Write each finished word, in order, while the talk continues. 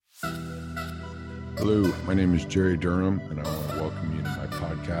Hello, my name is Jerry Durham, and I want to welcome you to my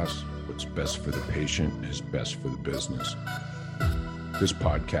podcast, What's Best for the Patient is Best for the Business. This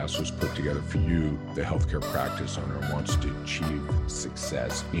podcast was put together for you, the healthcare practice owner who wants to achieve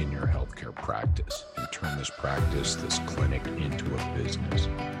success in your healthcare practice and turn this practice, this clinic, into a business.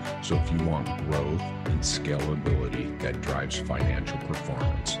 So if you want growth and scalability that drives financial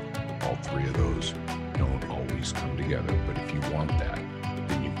performance, all three of those don't always come together, but if you want that,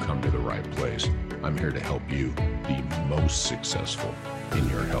 then you've come to the right place. I'm here to help you be most successful in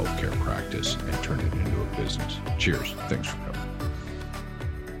your healthcare practice and turn it into a business. Cheers. Thanks for coming.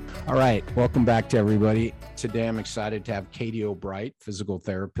 All right. Welcome back to everybody. Today, I'm excited to have Katie O'Bright, physical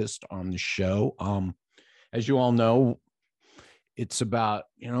therapist, on the show. As you all know, it's about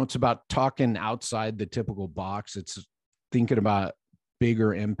talking outside the typical box. It's thinking about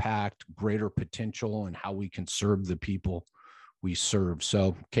bigger impact, greater potential, and how we can serve the people we serve.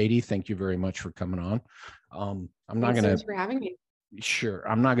 So, Katie, thank you very much for coming on. Thanks for having me. Sure.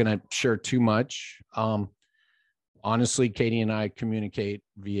 I'm not going to share too much. Honestly, Katie and I communicate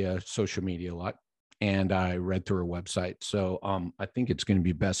via social media a lot, and I read through her website. So I think it's going to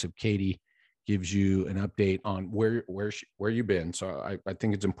be best if Katie gives you an update on where you've been. So I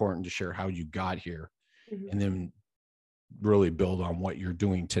think it's important to share how you got here, and then really build on what you're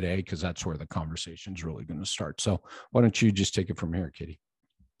doing today, because that's where the conversation is really going to start. So why don't you just take it from here, Katie?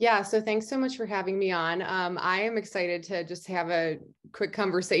 Yeah, so thanks so much for having me on. I am excited to just have a quick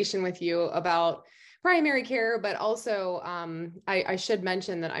conversation with you about primary care, but also I should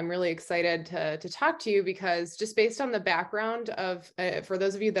mention that I'm really excited to talk to you because just based on the background of, for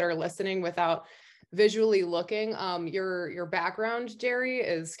those of you that are listening without visually looking, your background, Jerry,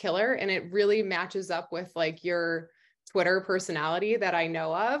 is killer, and it really matches up with like your Twitter personality that I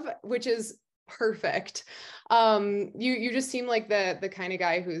know of, which is perfect. You just seem like the kind of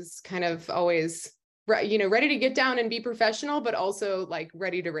guy who's kind of always, ready to get down and be professional, but also like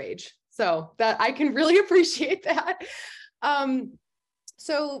ready to rage. So that I can really appreciate that.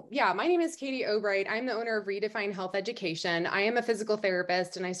 So yeah, my name is Katie O'Bright. I'm the owner of Redefine Health Education. I am a physical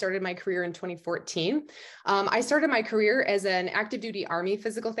therapist, and I started my career in 2014. I started my career as an active duty Army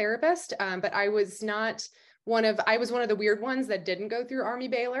physical therapist, but I was one of the weird ones that didn't go through Army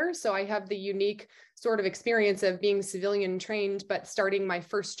Baylor. So I have the unique sort of experience of being civilian trained, but starting my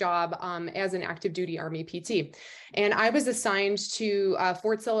first job as an active duty Army PT. And I was assigned to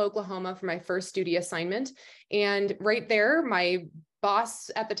Fort Sill, Oklahoma for my first duty assignment. And right there, my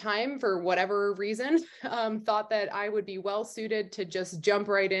boss at the time, for whatever reason, thought that I would be well suited to just jump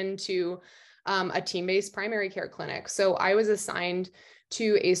right into a team-based primary care clinic. So I was assigned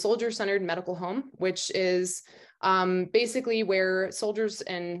to a soldier-centered medical home, which is basically where soldiers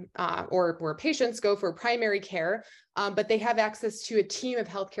and or where patients go for primary care, but they have access to a team of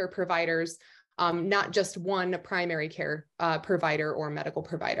healthcare providers, not just one primary care provider or medical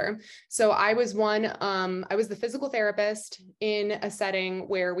provider. So I was I was the physical therapist in a setting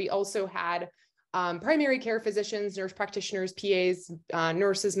where we also had primary care physicians, nurse practitioners, PAs,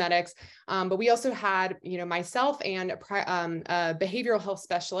 nurses, medics. But we also had, myself and a behavioral health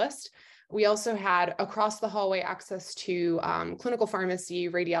specialist. We also had across the hallway access to clinical pharmacy,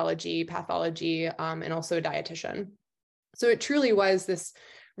 radiology, pathology, and also a dietitian. So it truly was this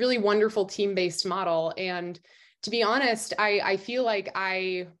really wonderful team-based model. And to be honest, I feel like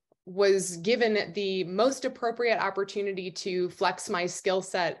I was given the most appropriate opportunity to flex my skill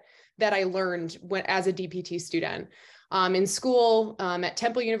set that I learned as a DPT student. In school, at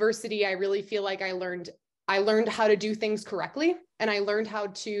Temple University, I really feel like I learned how to do things correctly, and I learned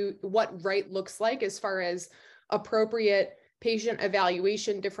what right looks like as far as appropriate patient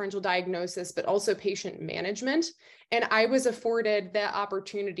evaluation, differential diagnosis, but also patient management. And I was afforded the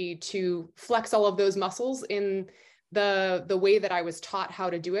opportunity to flex all of those muscles in the way that I was taught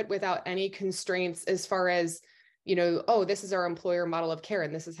how to do it without any constraints as far as, this is our employer model of care,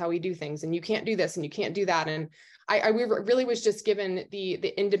 and this is how we do things, and you can't do this and you can't do that. And I really was just given the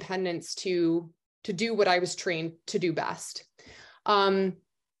independence to do what I was trained to do best. And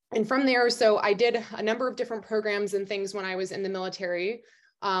from there, so I did a number of different programs and things when I was in the military.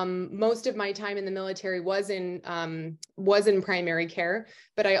 Most of my time in the military was in primary care,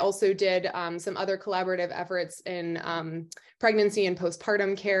 but I also did some other collaborative efforts in pregnancy and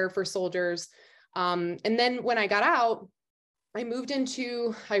postpartum care for soldiers. And then when I got out, I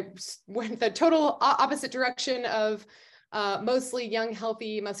went the total opposite direction of mostly young,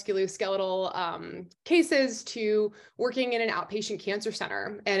 healthy musculoskeletal cases to working in an outpatient cancer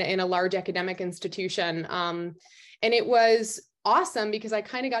center and in a large academic institution. And it was awesome because I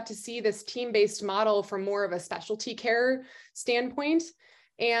kind of got to see this team-based model from more of a specialty care standpoint.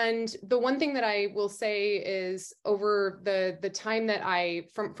 And the one thing that I will say is over the time that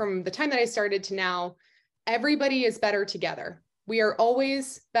from the time that I started to now, everybody is better together. We are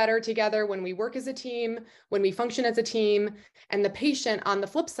always better together when we work as a team, when we function as a team, and the patient on the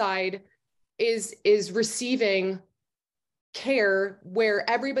flip side is receiving care where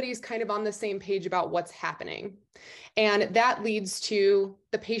everybody's kind of on the same page about what's happening. And that leads to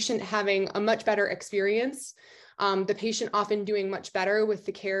the patient having a much better experience, the patient often doing much better with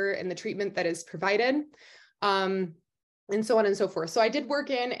the care and the treatment that is provided, and so on and so forth. So I did work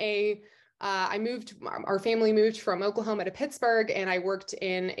in our family moved from Oklahoma to Pittsburgh, and I worked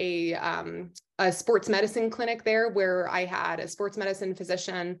in a sports medicine clinic there where I had a sports medicine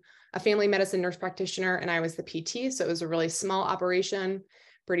physician, a family medicine nurse practitioner, and I was the PT. So it was a really small operation,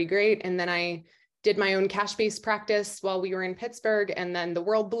 pretty great. And then I did my own cash-based practice while we were in Pittsburgh, and then the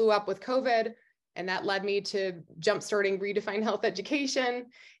world blew up with COVID. And that led me to jumpstarting Redefined Health Education.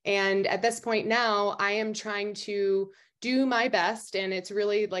 And at this point now, I am trying to do my best. And it's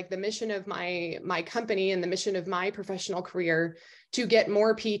really like the mission of my company and the mission of my professional career to get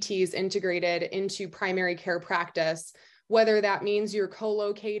more PTs integrated into primary care practice, whether that means you're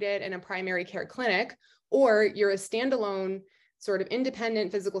co-located in a primary care clinic or you're a standalone sort of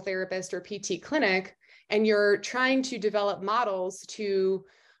independent physical therapist or PT clinic, and you're trying to develop models to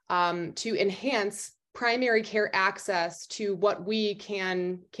enhance primary care access to what we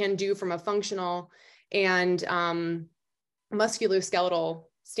can do from a functional and musculoskeletal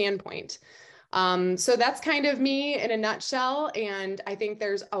standpoint. So that's kind of me in a nutshell. And I think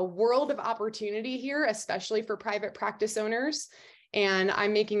there's a world of opportunity here, especially for private practice owners. And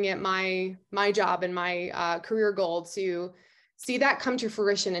I'm making it my job and my career goal to see that come to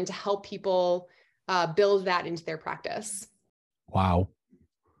fruition and to help people build that into their practice. Wow.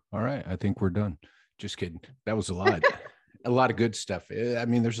 All right. I think we're done. Just kidding. That was a lot, a lot of good stuff. I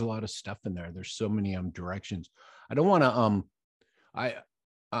mean, there's a lot of stuff in there. There's so many directions. I don't want to,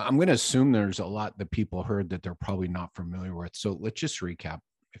 I'm going to assume there's a lot that people heard that they're probably not familiar with. So let's just recap,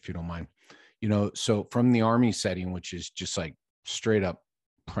 if you don't mind. So from the Army setting, which is just like straight up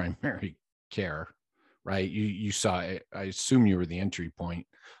primary care, right? You saw it. I assume you were the entry point.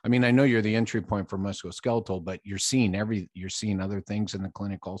 I mean, I know you're the entry point for musculoskeletal, but you're seeing other things in the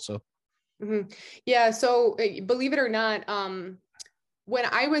clinic also. Mm-hmm. Yeah. So believe it or not, when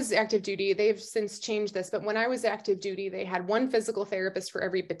I was active duty, they've since changed this, but when I was active duty, they had one physical therapist for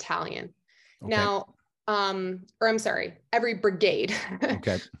every battalion. Okay. Now, every brigade.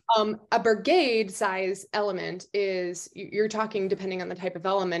 Okay. A brigade size element is, you're talking, depending on the type of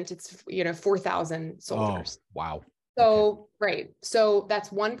element, it's, 4,000 soldiers. Oh, wow. So, okay. Right. So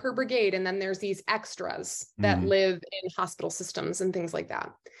that's one per brigade. And then there's these extras that live in hospital systems and things like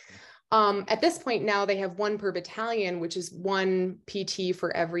that. At this point now, they have one per battalion, which is one PT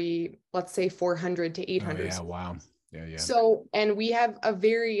for every, let's say, 400 to 800. Oh, yeah. Wow. Yeah. So, and we have a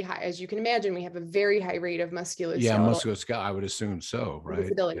very high, as you can imagine, we have a very high rate of musculoskeletal. Yeah, musculoskeletal, I would assume so, right?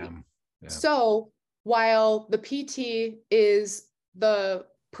 Disability. Yeah. So while the PT is the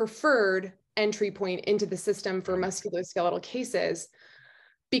preferred entry point into the system for musculoskeletal cases,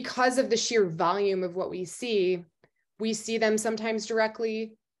 because of the sheer volume of what we see them sometimes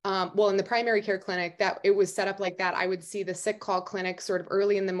directly. In the primary care clinic, that it was set up like that, I would see the sick call clinic sort of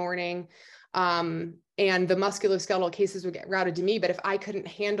early in the morning. And the musculoskeletal cases would get routed to me. But if I couldn't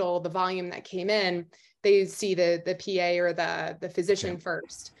handle the volume that came in, they see the PA or the physician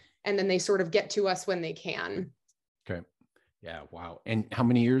first, and then they sort of get to us when they can. Okay. Yeah. Wow. And how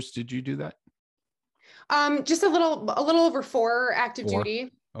many years did you do that? Just a little over 4 active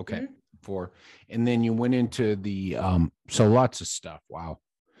duty. Okay. Mm-hmm. 4. And then you went into the, so lots of stuff. Wow.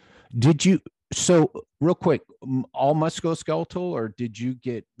 So real quick, all musculoskeletal, or did you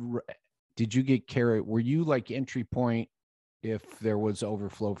get care? Were you like entry point if there was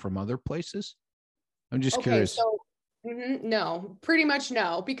overflow from other places? I'm just curious. So, no, pretty much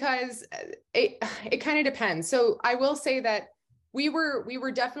no, because it kind of depends. So I will say that we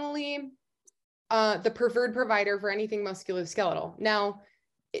were definitely the preferred provider for anything musculoskeletal. Now,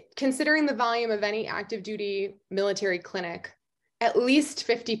 considering the volume of any active duty military clinic, at least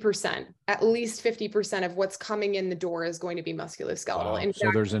 50% of what's coming in the door is going to be musculoskeletal. Wow. In so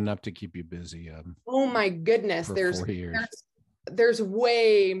fact, there's enough to keep you busy. Oh my goodness. There's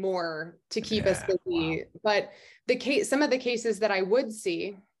way more to keep us busy. Wow. But some of the cases that I would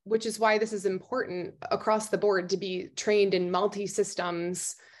see, which is why this is important across the board, to be trained in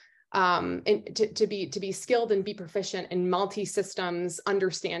multi-systems, and to be skilled and be proficient in multi-systems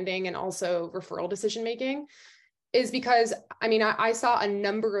understanding and also referral decision-making, is because, I saw a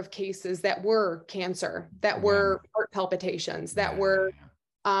number of cases that were cancer, that were heart palpitations, that were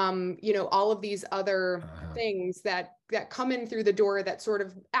all of these other things that come in through the door that sort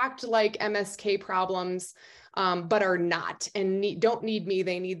of act like MSK problems, but are not, and don't need me.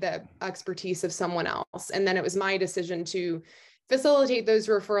 They need the expertise of someone else. And then it was my decision to facilitate those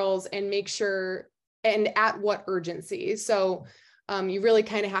referrals and make sure, and at what urgency. So you really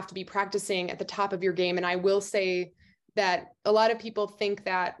kind of have to be practicing at the top of your game. And I will say that a lot of people think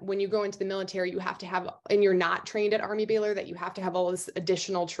that when you go into the military, you have to have, and you're not trained at Army Baylor, that you have to have all this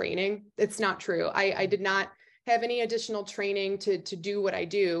additional training. It's not true. I did not have any additional training to do what I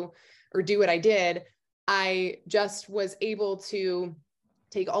do or do what I did. I just was able to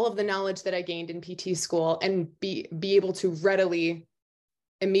take all of the knowledge that I gained in PT school and be able to readily,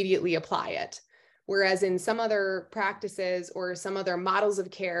 immediately apply it. Whereas in some other practices or some other models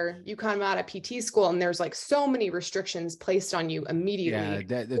of care, you come out of PT school and there's like so many restrictions placed on you immediately.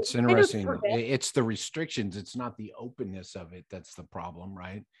 Yeah, that's interesting. It's the restrictions. It's not the openness of it. That's the problem,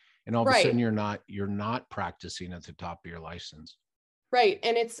 right? And all of a sudden you're not practicing at the top of your license. Right.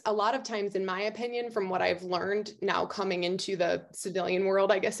 And it's a lot of times, in my opinion, from what I've learned now coming into the civilian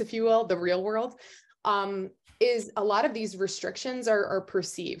world, I guess, if you will, the real world, is a lot of these restrictions are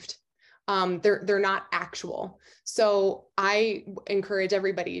perceived. They're not actual. So I encourage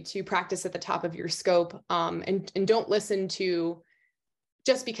everybody to practice at the top of your scope, and don't listen to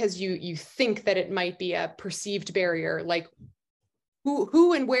just because you think that it might be a perceived barrier, like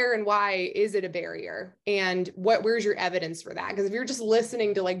who and where and why is it a barrier, and where's your evidence for that? Because if you're just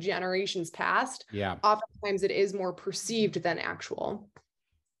listening to like generations past, oftentimes it is more perceived than actual.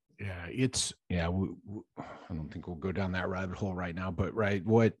 Yeah, I don't think we'll go down that rabbit hole right now, but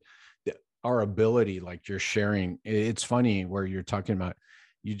our ability, like you're sharing, it's funny where you're talking about,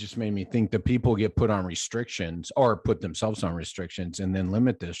 you just made me think that people get put on restrictions or put themselves on restrictions and then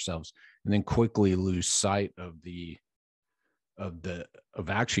limit themselves and then quickly lose sight of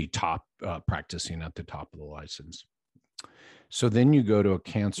actually practicing at the top of the license. So then you go to a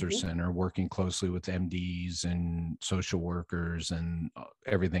cancer center working closely with MDs and social workers and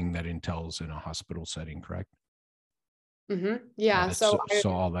everything that entails in a hospital setting, correct? Yeah. So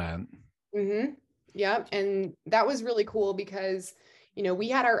all that. Yeah. And that was really cool because, we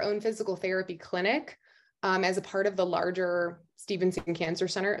had our own physical therapy clinic as a part of the larger Stevenson Cancer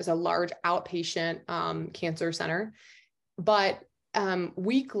Center, as a large outpatient cancer center. But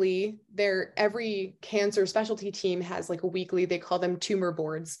weekly, every cancer specialty team has like a weekly, they call them tumor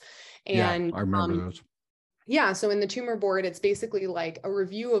boards. And I remember those. Yeah. So in the tumor board, it's basically like a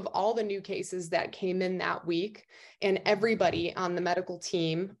review of all the new cases that came in that week, and everybody on the medical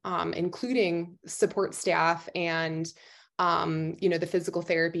team, including support staff and, the physical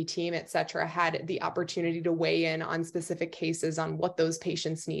therapy team, et cetera, had the opportunity to weigh in on specific cases on what those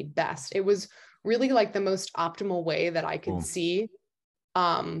patients need best. It was really like the most optimal way that I could see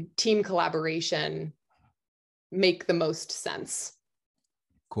team collaboration make the most sense.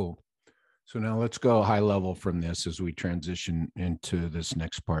 Cool. So now let's go high level from this as we transition into this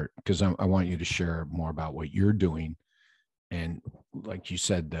next part, because I want you to share more about what you're doing. And like you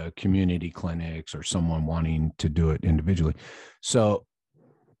said, the community clinics or someone wanting to do it individually. So,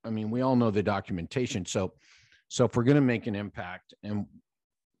 we all know the documentation. So if we're going to make an impact, and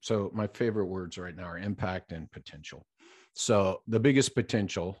so my favorite words right now are impact and potential. So the biggest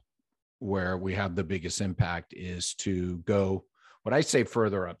potential where we have the biggest impact is to go, what I say,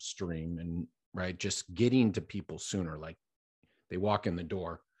 further upstream, and just getting to people sooner. Like they walk in the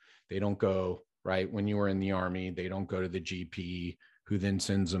door, they don't go, when you were in the Army, they don't go to the GP who then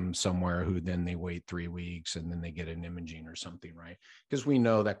sends them somewhere, who then they wait 3 weeks and then they get an imaging or something, right? Because we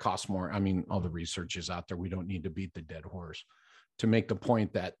know that costs more. All the research is out there. We don't need to beat the dead horse to make the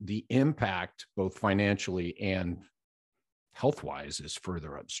point that the impact, both financially and health-wise, is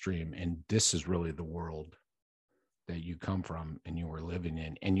further upstream. And this is really the world that you come from and you were living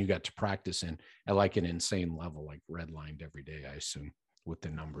in, and you got to practice in at like an insane level, like redlined every day, I assume, with the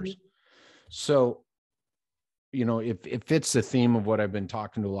numbers. So, if it's the theme of what I've been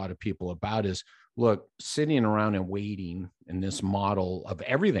talking to a lot of people about is, look, sitting around and waiting in this model of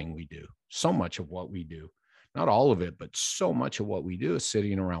everything we do, so much of what we do, not all of it, but so much of what we do is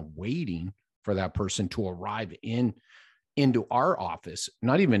sitting around waiting for that person to arrive into our office,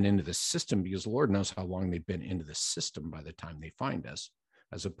 not even into the system, because Lord knows how long they've been into the system by the time they find us,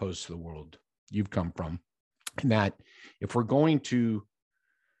 as opposed to the world you've come from. And that if we're going to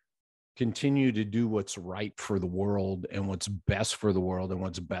continue to do what's right for the world and what's best for the world and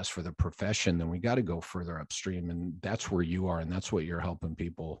what's best for the profession, then we got to go further upstream. And that's where you are, and that's what you're helping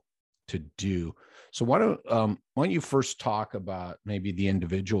people to do. So why don't you first talk about maybe the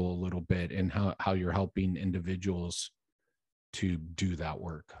individual a little bit and how you're helping individuals to do that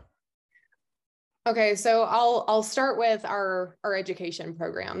work? Okay, so I'll start with our education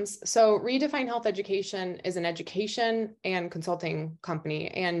programs. So Redefine Health Education is an education and consulting company.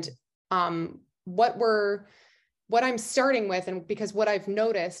 And what I'm starting with, and because what I've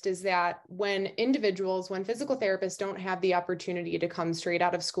noticed is that when physical therapists don't have the opportunity to come straight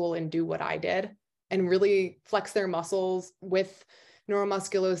out of school and do what I did and really flex their muscles with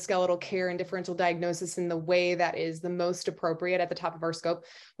neuromusculoskeletal care and differential diagnosis in the way that is the most appropriate at the top of our scope.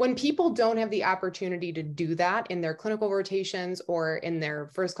 When people don't have the opportunity to do that in their clinical rotations or in their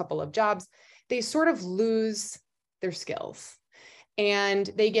first couple of jobs, they sort of lose their skills and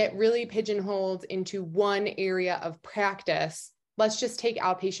they get really pigeonholed into one area of practice. Let's just take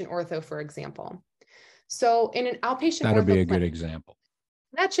outpatient ortho, for example. So in an outpatient That'd ortho be a good clinic, example.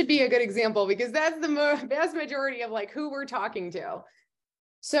 that should be a good example because that's the vast majority of like who we're talking to.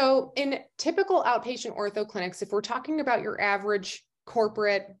 So in typical outpatient ortho clinics, if we're talking about your average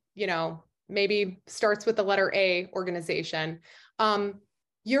corporate, maybe starts with the letter A organization,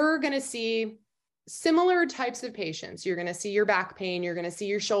 you're going to see similar types of patients. You're going to see your back pain, you're going to see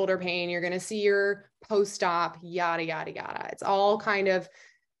your shoulder pain, you're going to see your post-op, yada, yada, yada. It's all kind of,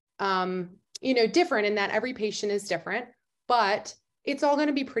 different in that every patient is different, but it's all going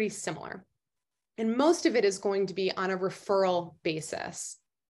to be pretty similar. And most of it is going to be on a referral basis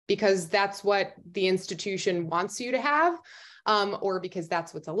because that's what the wants you to have, or because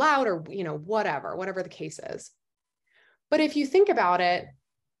that's what's allowed, or, whatever the case is. But if you think about it,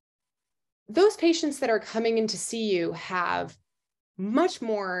 those patients that are coming in to see you have much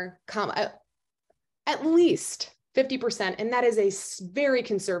more, at least 50%, and that is a very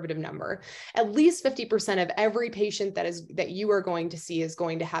conservative number. At least 50% of every patient that you are going to see is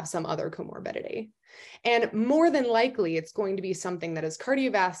going to have some other comorbidity. And more than likely, it's going to be something that is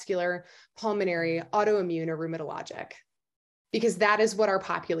cardiovascular, pulmonary, autoimmune, or rheumatologic, because that is what our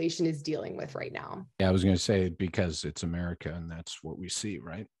population is dealing with right now. Yeah, I was going to say because it's America and that's what we see,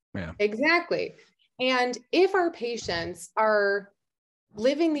 right? Yeah, exactly. And if our patients are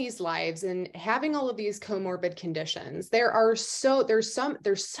living these lives and having all of these comorbid conditions, there's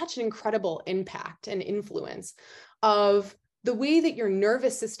such an incredible impact and influence of the way that your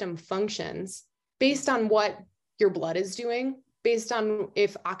nervous system functions based on what your blood is doing, based on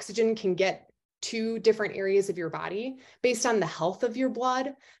if oxygen can get to different areas of your body, based on the health of your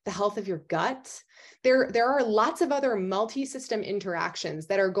blood, the health of your gut. There are lots of other multi-system interactions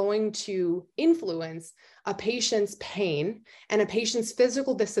that are going to influence a patient's pain and a patient's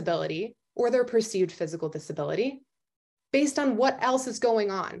physical disability or their perceived physical disability based on what else is going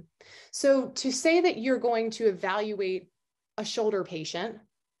on. So to say that you're going to evaluate a shoulder patient,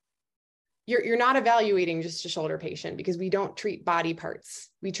 you're not evaluating just a shoulder patient, because we don't treat body parts,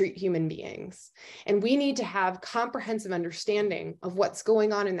 we treat human beings. And we need to have comprehensive understanding of what's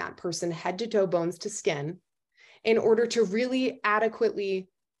going on in that person, head to toe, bones to skin, in order to really adequately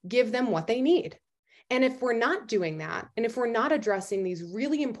give them what they need. And if we're not doing that, and if we're not addressing these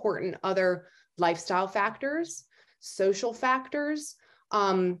really important other lifestyle factors, social factors,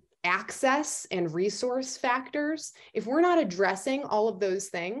 access and resource factors, if we're not addressing all of those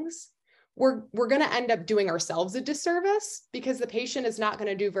things, we're going to end up doing ourselves a disservice, because the patient is not going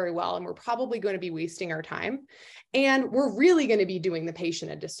to do very well, and we're probably going to be wasting our time, and we're really going to be doing the patient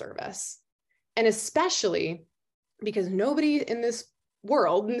a disservice. And especially because nobody in this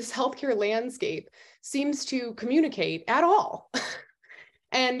world, in this healthcare landscape, seems to communicate at all.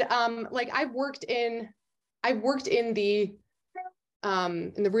 And I've worked in the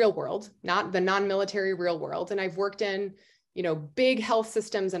real world, not the non-military real world, and I've worked in big health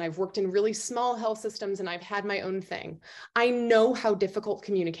systems, and I've worked in really small health systems, and I've had my own thing. I know how difficult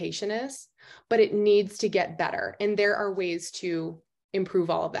communication is, but it needs to get better. And there are ways to improve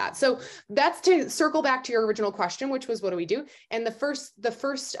all of that. So that's to circle back to your original question, which was, what do we do? And the first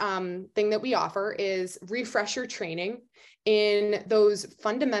thing that we offer is refresher training in those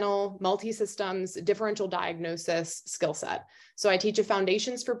fundamental multi-systems differential diagnosis skill set. So I teach a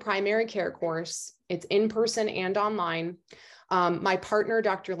Foundations for Primary Care course. It's in person and online. My partner,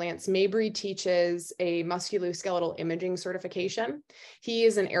 Dr. Lance Mabry, teaches a musculoskeletal imaging certification. He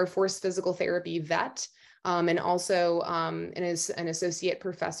is an Air Force physical therapy vet, and also is an assistant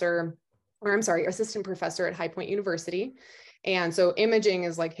professor at High Point University. And so imaging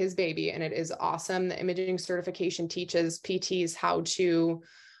is like his baby, and it is awesome. The imaging certification teaches PTs how to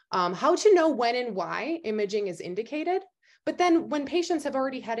know when and why imaging is indicated, But then when patients have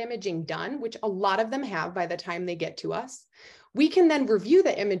already had imaging done, which a lot of them have by the time they get to us, we can then review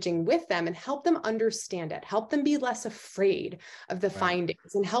the imaging with them and help them understand it, help them be less afraid of the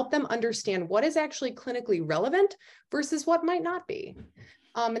findings, and help them understand what is actually clinically relevant versus what might not be.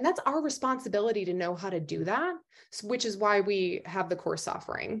 And that's our responsibility to know how to do that, which is why we have the course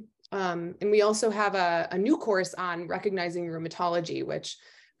offering. And we also have a new course on recognizing rheumatology, which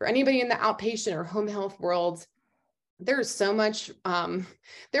for anybody in the outpatient or home health world, there's so much,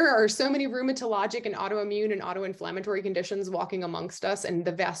 there are so many rheumatologic and autoimmune and autoinflammatory conditions walking amongst us, and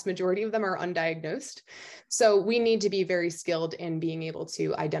the vast majority of them are undiagnosed. So we need to be very skilled in being able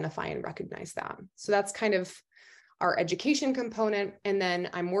to identify and recognize that. So that's kind of our education component. And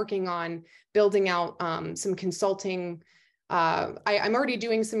then I'm working on building out some consulting. I'm already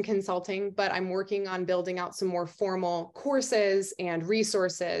doing some consulting, but I'm working on building out some more formal courses and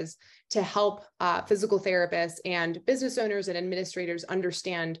resources to help physical therapists and business owners and administrators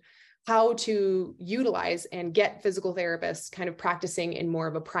understand how to utilize and get physical therapists kind of practicing in more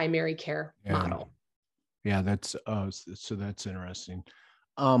of a primary care model. Yeah, that's so that's interesting.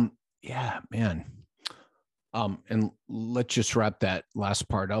 Yeah, man. And let's just wrap that last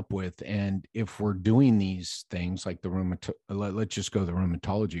part up with, and if we're doing these things like let's just go the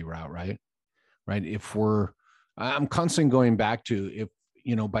rheumatology route, right? If I'm constantly going back to, if,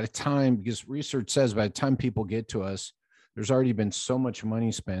 by the time, because research says by the time people get to us, there's already been so much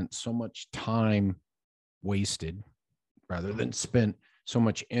money spent, so much time wasted, rather than spent, so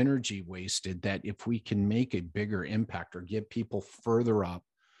much energy wasted, that if we can make a bigger impact or get people further up,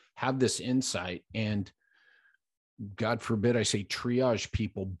 have this insight, and God forbid I say triage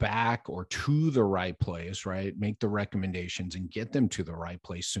people back or to the right place, right? Make the recommendations and get them to the right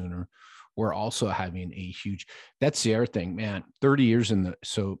place sooner. We're also having a huge, that's the other thing, man, 30 years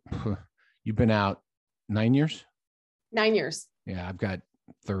so you've been out 9 years? 9 years. Yeah, I've got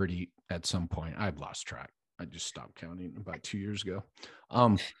 30 at some point. I've lost track. I just stopped counting about 2 years ago.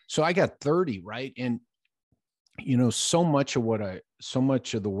 So I got 30, right? And, so much of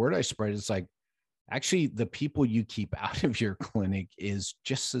the word I spread is like, actually, the people you keep out of your clinic is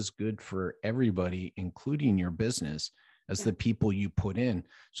just as good for everybody, including your business, as the people you put in.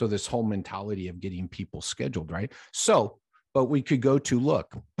 So this whole mentality of getting people scheduled, right? So, but we could go to,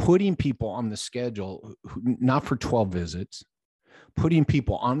 look, putting people on the schedule, not for 12 visits, putting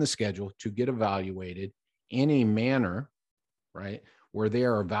people on the schedule to get evaluated in a manner, right, where they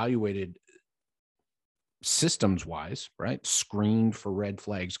are evaluated systems wise, right? Screened for red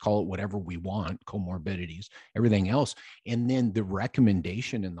flags, call it whatever we want, comorbidities, everything else. And then the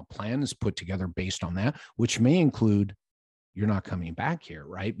recommendation and the plan is put together based on that, which may include, you're not coming back here,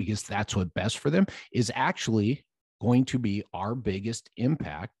 right? Because that's what best for them is actually going to be our biggest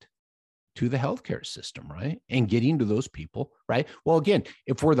impact to the healthcare system, right? And getting to those people, right? Well, again,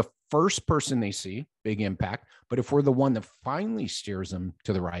 if we're the first person they see, big impact. But if we're the one that finally steers them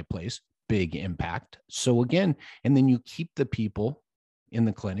to the right place, big impact. So again, and then you keep the people in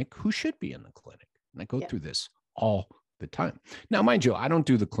the clinic who should be in the clinic. And I go through this all the time. Now, mind you, I don't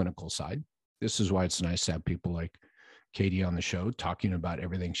do the clinical side. This is why it's nice to have people like Katie on the show talking about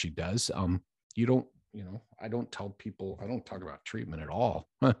everything she does. I don't tell people, I don't talk about treatment at all.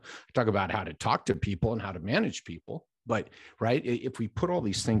 I talk about how to talk to people and how to manage people. But, right, if we put all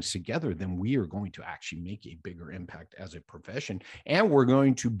these things together, then we are going to actually make a bigger impact as a profession. And we're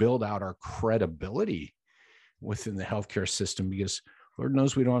going to build out our credibility within the healthcare system, because Lord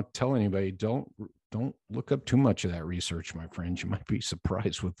knows we don't have to tell anybody, don't look up too much of that research, my friends. You might be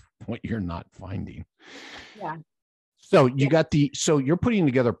surprised with what you're not finding. Yeah. So so you're putting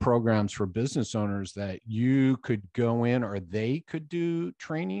together programs for business owners that you could go in, or they could do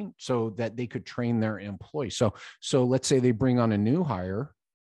training so that they could train their employees. So let's say they bring on a new hire.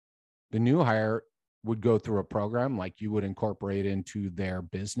 The new hire would go through a program like you would incorporate into their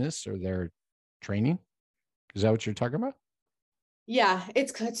business or their training. Is that what you're talking about? Yeah,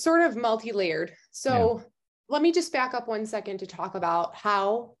 it's sort of multi-layered. So let me just back up 1 second to talk about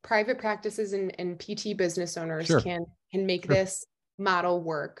how private practices and PT business owners can make this model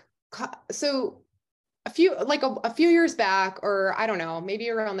work. So a few years back, or I don't know, maybe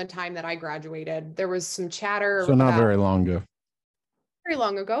around the time that I graduated, there was some chatter. So not very long ago. Very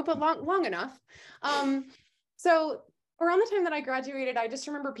long ago, but long enough. So around the time that I graduated, I just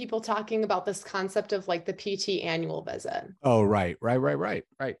remember people talking about this concept of like the PT annual visit. Oh, right.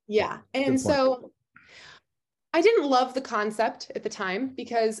 Yeah. And so I didn't love the concept at the time,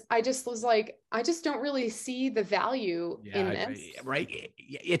 because I just was like, I just don't really see the value in this. Right.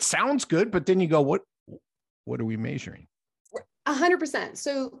 It sounds good, but then you go, what are we measuring? 100%.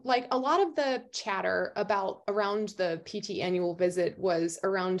 So like a lot of the chatter around the PT annual visit was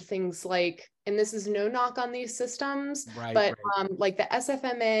around things like, and this is no knock on these systems, but like the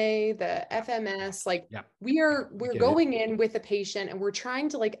SFMA, the FMS, like we're going in with the patient and we're trying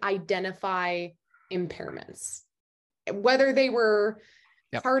to like identify impairments, whether they were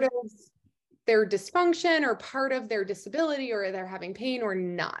part of their dysfunction or part of their disability or they're having pain or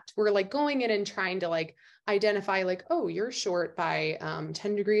not. We're like going in and trying to like identify like, oh, you're short by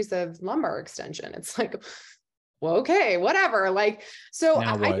 10 degrees of lumbar extension. It's like, well, okay, whatever. Like, so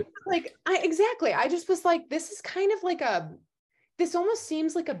exactly. I just was like, this is kind of like this almost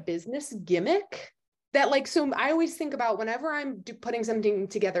seems like a business gimmick that like, so I always think about whenever I'm putting something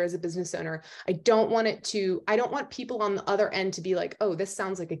together as a business owner, I don't want people on the other end to be like, oh, this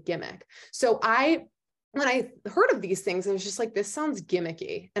sounds like a gimmick. So when I heard of these things, I was just like, this sounds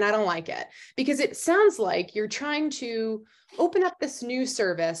gimmicky and I don't like it because it sounds like you're trying to open up this new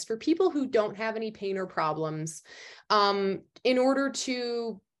service for people who don't have any pain or problems in order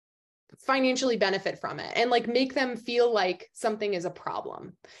to financially benefit from it and like make them feel like something is a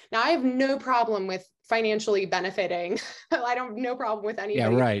problem. Now, I have no problem with financially benefiting. I don't no problem with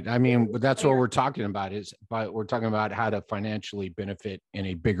anybody. Yeah, right. I mean, that's what we're talking about we're talking about how to financially benefit in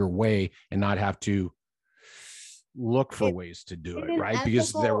a bigger way and not have to look for ways to do it, right?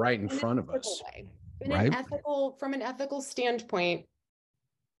 Because they're right in front of us. From an ethical standpoint,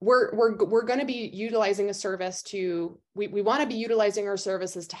 we're going to be utilizing a service we want to be utilizing our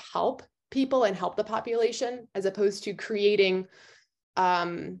services to help people and help the population as opposed to creating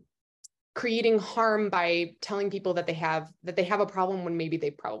harm by telling people that they have a problem when maybe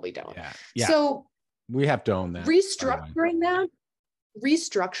they probably don't. Yeah. So we have to own that. Restructuring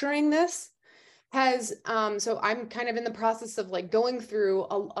this has so I'm kind of in the process of like going through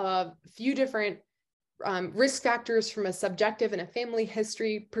a few different risk factors from a subjective and a family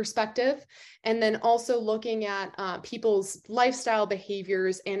history perspective, and then also looking at people's lifestyle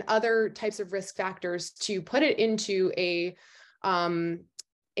behaviors and other types of risk factors to put it into a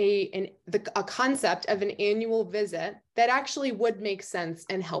concept of an annual visit that actually would make sense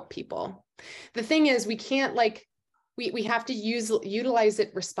and help people. The thing is, we can't we have to utilize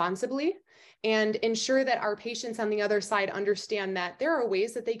it responsibly and ensure that our patients on the other side understand that there are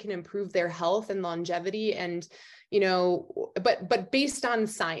ways that they can improve their health and longevity and, but based on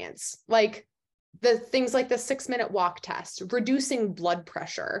science, like the things like the 6-minute walk test, reducing blood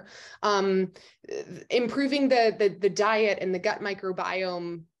pressure, improving the diet and the gut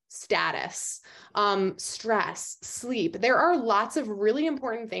microbiome status, stress, sleep. There are lots of really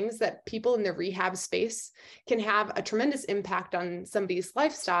important things that people in the rehab space can have a tremendous impact on somebody's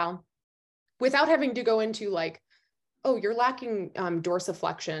lifestyle without having to go into like, oh, you're lacking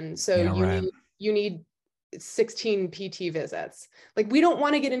dorsiflexion, so you need 16 PT visits. Like, we don't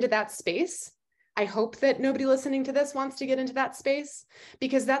want to get into that space. I hope that nobody listening to this wants to get into that space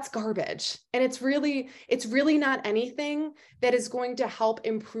because that's garbage. And it's really not anything that is going to help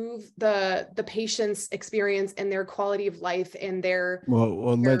improve the patient's experience and their quality of life and their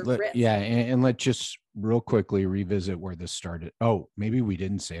and let's just real quickly revisit where this started. Oh, maybe we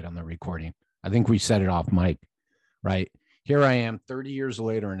didn't say it on the recording. I think we set it off mic, right? Here I am 30 years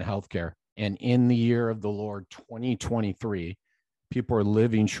later in healthcare, and in the year of the Lord 2023, people are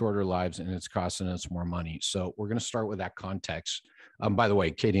living shorter lives and it's costing us more money. So we're going to start with that context. By the way,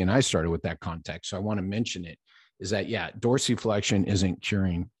 Katie and I started with that context. So I want to mention it is that, dorsiflexion isn't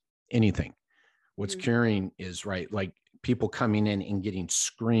curing anything. What's curing is like people coming in and getting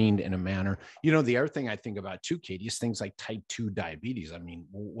screened in a manner. The other thing I think about too, Katie, is things like type 2 diabetes. I mean,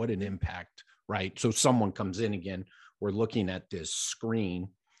 what an impact, right? So someone comes in again, we're looking at this screen,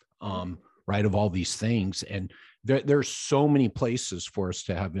 right, of all these things. And there's so many places for us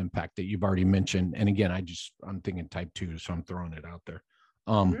to have impact that you've already mentioned. And again, I'm thinking type 2, so I'm throwing it out there.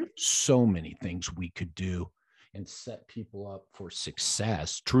 So many things we could do and set people up for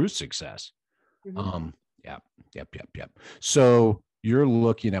success, true success. Yep. So you're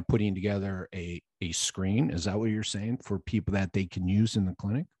looking at putting together a screen. Is that what you're saying, for people that they can use in the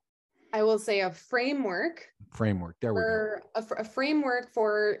clinic? I will say a framework. There we go. A framework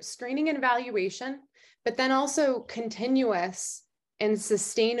for screening and evaluation, but then also continuous and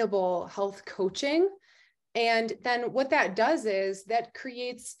sustainable health coaching. And then what that does is that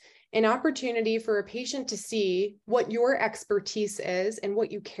creates an opportunity for a patient to see what your expertise is and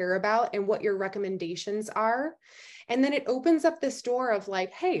what you care about and what your recommendations are. And then it opens up this door of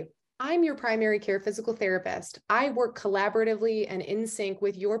like, hey, I'm your primary care physical therapist. I work collaboratively and in sync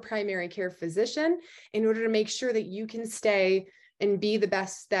with your primary care physician in order to make sure that you can stay and be the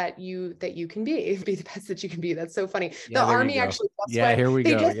best that you can be the best that you can be. That's so funny. Yeah, The Army actually here we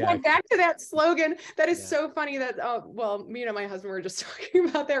they go. just went back to that slogan. That is Yeah. so funny that well, me and my husband were just talking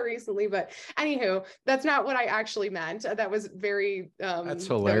about that recently, but anywho, that's not what I actually meant. That was very that's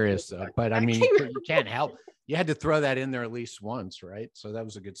hilarious though. But I mean, you can't help. You had to throw that in there at least once, right? So that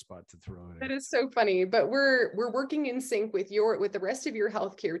was a good spot to throw it in. That is so funny, but we're working in sync with the rest of your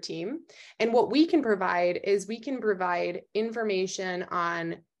healthcare team. And what we can provide is we can provide information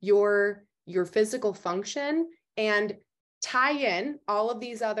on your physical function and tie in all of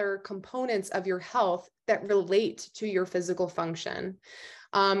these other components of your health that relate to your physical function.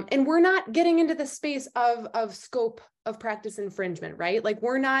 And we're not getting into the space of scope of practice infringement, right? Like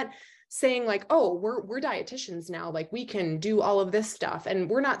we're not saying like, oh, we're dietitians now, like we can do all of this stuff. And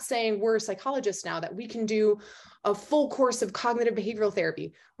we're not saying we're psychologists now that we can do a full course of cognitive behavioral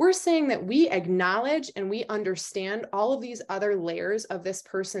therapy. We're saying that we acknowledge and we understand all of these other layers of this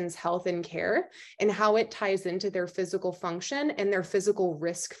person's health and care and how it ties into their physical function and their physical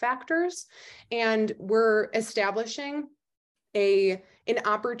risk factors. And we're establishing an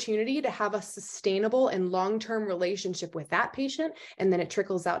opportunity to have a sustainable and long-term relationship with that patient. And then it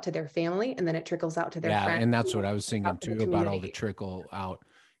trickles out to their family, and then it trickles out to their friends. And that's what I was thinking too about all the trickle out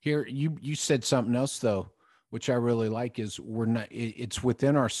here. You said something else though, which I really like, is it's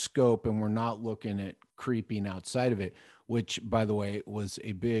within our scope and we're not looking at creeping outside of it, which by the way, was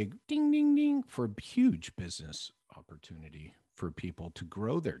a big ding, ding, ding for a huge business opportunity for people to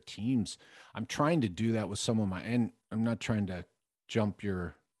grow their teams. I'm trying to do that with some of and I'm not trying to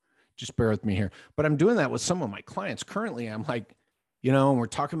just bear with me here, but I'm doing that with some of my clients. Currently, I'm like, and we're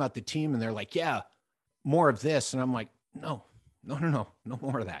talking about the team and they're like, yeah, more of this. And I'm like, no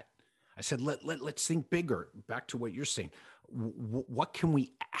more of that. I said, let's think bigger. Back to what you're saying.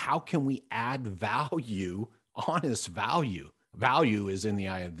 How can we add value, honest value? Value is in the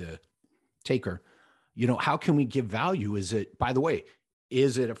eye of the taker. How can we give value? By the way,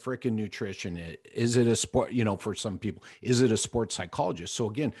 is it a freaking nutrition? Is it a sport? For some people, is it a sports psychologist? So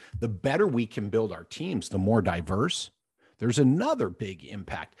again, the better we can build our teams, the more diverse, there's another big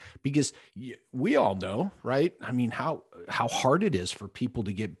impact, because we all know, right? I mean, how hard it is for people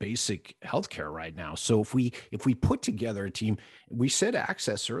to get basic healthcare right now. So if we put together a team, we said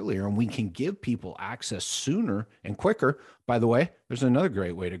access earlier, and we can give people access sooner and quicker. By the way, there's another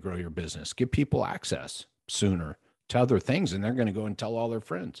great way to grow your business. Give people access sooner to other things, and they're going to go and tell all their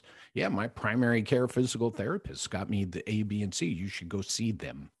friends, yeah, my primary care physical therapist got me the A, B, and C. You should go see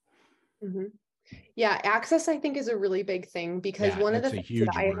them. Mm-hmm. Yeah, access I think is a really big thing, because one of the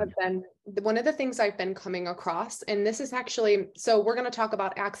things I've been coming across, and this is actually, so we're going to talk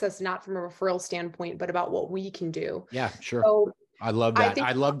about access not from a referral standpoint, but about what we can do. Yeah, sure. So I love that.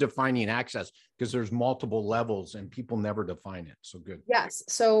 I love defining access, because there's multiple levels and people never define it. So good. Yes.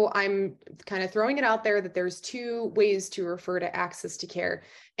 So I'm kind of throwing it out there that there's two ways to refer to access to care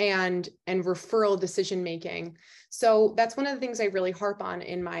and referral decision making. So that's one of the things I really harp on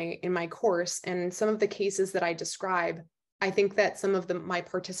in my course, and some of the cases that I describe. I think that some of my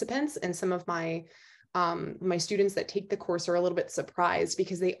participants and some of my students that take the course are a little bit surprised,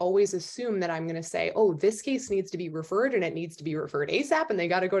 because they always assume that I'm going to say, oh, this case needs to be referred, and it needs to be referred ASAP, and they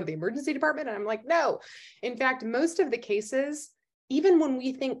got to go to the emergency department. And I'm like, no. In fact, most of the cases, even when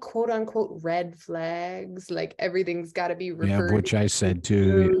we think quote unquote red flags, like everything's got to be referred, which I said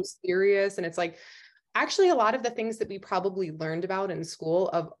too, serious. And it's like, actually, a lot of the things that we probably learned about in school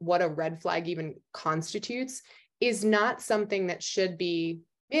of what a red flag even constitutes is not something that should be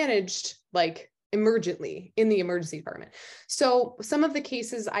managed like emergently in the emergency department. So some of the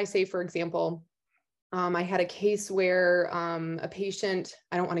cases I say, for example, I had a case where a patient,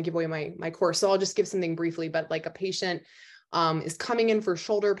 I don't want to give away my course, so I'll just give something briefly, but like a patient is coming in for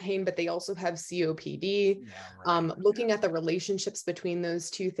shoulder pain, but they also have COPD. Yeah, right. Looking at the relationships between those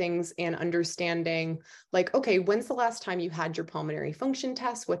two things and understanding like, okay, when's the last time you had your pulmonary function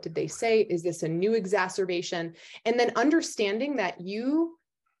test? What did they say? Is this a new exacerbation? And then understanding that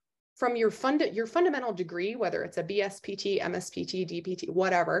from your fundamental degree, whether it's a BSPT, MSPT, DPT,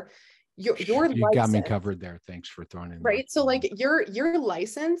 whatever, your you got me covered there. Thanks for throwing in. Right. So like your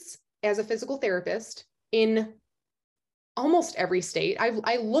license as a physical therapist in almost every state,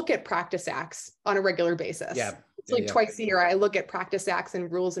 I look at practice acts on a regular basis. Yeah. It's like twice a year, I look at practice acts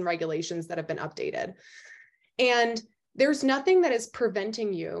and rules and regulations that have been updated. And there's nothing that is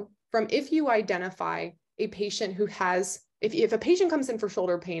preventing you from, if you identify a patient who has, if a patient comes in for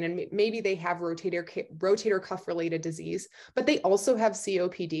shoulder pain and maybe they have rotator cuff related disease, but they also have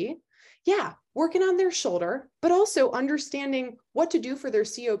COPD, Yeah, working on their shoulder, but also understanding what to do for their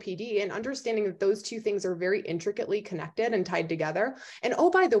COPD and understanding that those two things are very intricately connected and tied together. And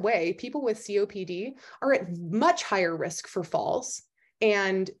oh, by the way, people with COPD are at much higher risk for falls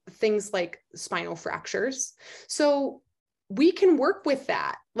and things like spinal fractures. So we can work with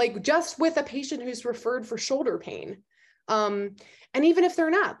that, like just with a patient who's referred for shoulder pain. And even if they're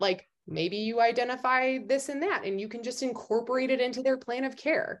not, like maybe you identify this and that, and you can just incorporate it into their plan of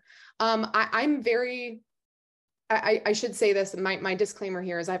care. I should say this, my disclaimer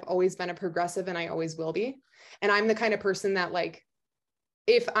here is I've always been a progressive and I always will be. And I'm the kind of person that like,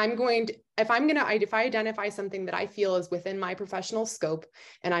 if I identify something that I feel is within my professional scope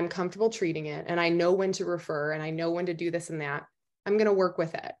and I'm comfortable treating it and I know when to refer and I know when to do this and that, I'm going to work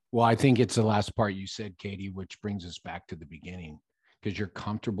with it. Well, I think it's the last part you said, Katie, which brings us back to the beginning, because you're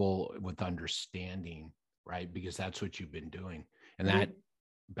comfortable with understanding, right? Because that's what you've been doing. And that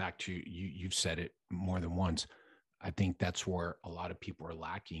back to you've said it more than once. I think that's where a lot of people are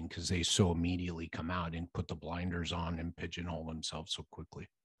lacking, because they so immediately come out and put the blinders on and pigeonhole themselves so quickly.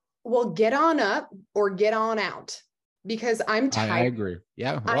 Well, get on up or get on out, because I'm tired. I agree.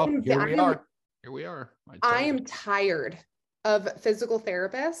 Yeah. Well, here we are. I am tired of physical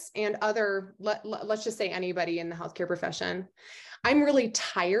therapists and other, let's just say anybody in the healthcare profession. I'm really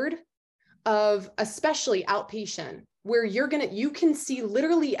tired of, especially outpatient, where you can see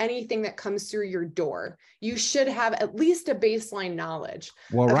literally anything that comes through your door. You should have at least a baseline knowledge.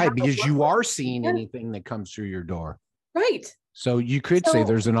 Well, right, because you are seeing anything that comes through your door. Right. So you could say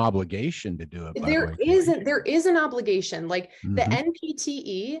there's an obligation to do it. There is an obligation. Like the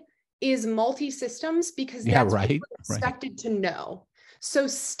NPTE is multi-systems, because that's what we're expected to know. So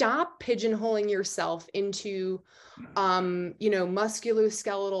stop pigeonholing yourself into,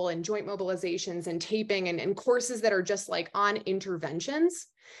 musculoskeletal and joint mobilizations and taping and courses that are just like on interventions.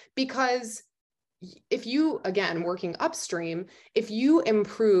 Because if you, again, working upstream, if you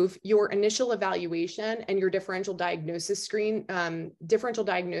improve your initial evaluation and your differential diagnosis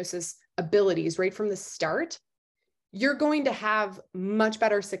abilities right from the start, you're going to have much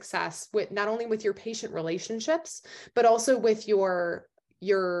better success with not only with your patient relationships, but also with your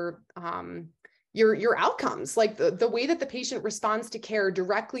outcomes. Like the way that the patient responds to care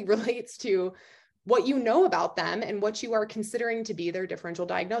directly relates to what you know about them and what you are considering to be their differential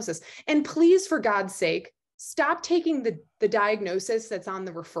diagnosis. And please, for God's sake, stop taking the diagnosis that's on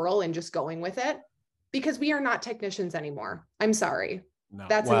the referral and just going with it, because we are not technicians anymore. I'm sorry. No,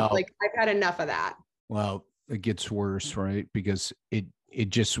 I've had enough of that. Well, it gets worse, right? Because it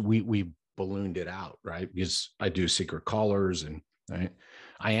just, we ballooned it out, right? Because I do secret callers and right.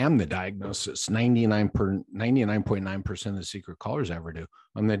 I am the diagnosis. 99.9% of the secret callers ever do.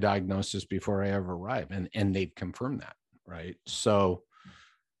 I'm the diagnosis before I ever arrive. And they've confirmed that, right? So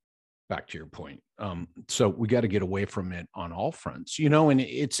back to your point. So we got to get away from it on all fronts, and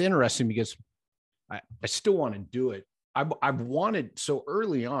it's interesting because I still want to do it. I've wanted, so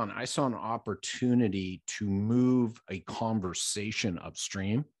early on, I saw an opportunity to move a conversation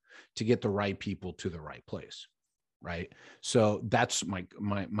upstream to get the right people to the right place. Right. So that's my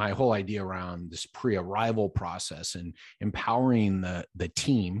whole idea around this pre-arrival process and empowering the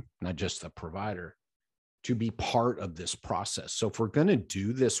team, not just the provider, to be part of this process. So if we're going to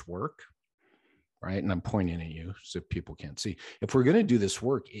do this work, right, and I'm pointing at you so people can't see, if we're going to do this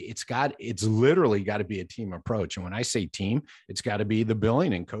work, it's literally got to be a team approach. And when I say team, it's got to be the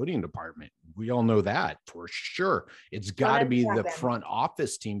billing and coding department. We all know that for sure. It's got to be the front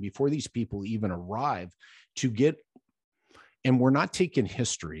office team before these people even arrive to get. And we're not taking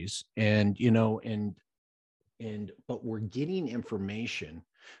histories but we're getting information,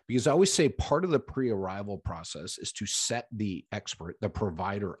 because I always say part of the pre-arrival process is to set the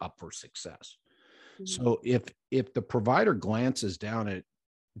provider up for success. Mm-hmm. So if the provider glances down at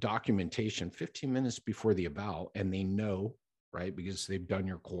documentation 15 minutes before the eval, and they know, right, because they've done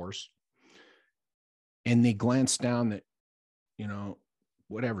your course, and they glance down that,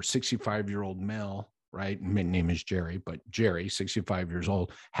 65-year-old male, right? My name is Jerry, but Jerry, 65 years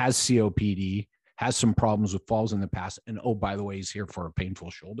old, has COPD, has some problems with falls in the past. And oh, by the way, he's here for a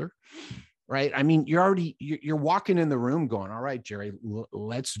painful shoulder, right? I mean, you're walking in the room going, all right, Jerry,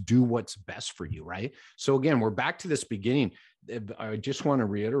 let's do what's best for you, right? So again, we're back to this beginning. I just want to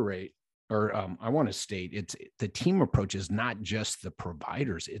reiterate, I want to state, it's the team approach is not just the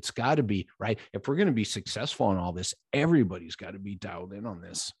providers. It's got to be, right? If we're going to be successful in all this, everybody's got to be dialed in on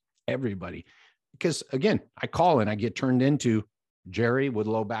this, everybody. Because again, I call and I get turned into Jerry with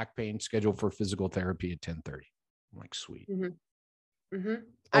low back pain, scheduled for physical therapy at 10:30. I'm like, sweet. Mm-hmm.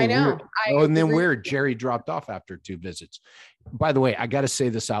 I know. Oh, and then weird. Jerry dropped off after 2 visits. By the way, I got to say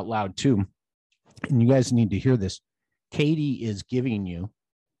this out loud too. And you guys need to hear this. Katie is giving you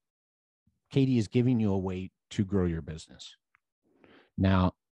a way to grow your business.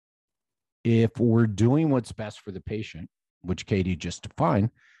 Now, if we're doing what's best for the patient, which Katie just defined,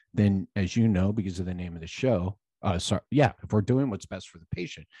 then as you know, because of the name of the show, if we're doing what's best for the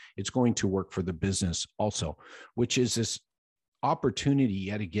patient, it's going to work for the business also, which is this opportunity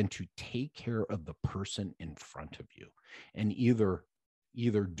yet again to take care of the person in front of you and either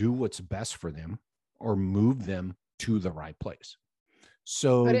do what's best for them or move them to the right place.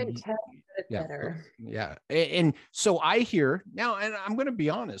 So yeah. And so I hear now, and I'm going to be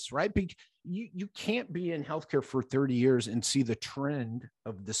honest, right? Because you can't be in healthcare for 30 years and see the trend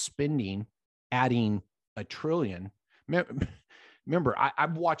of the spending adding $1 trillion. Remember,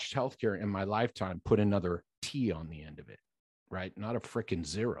 I've watched healthcare in my lifetime put another T on the end of it, right? Not a freaking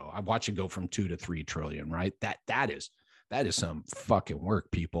zero. I watch it go from 2 to 3 trillion, right? That is some fucking work,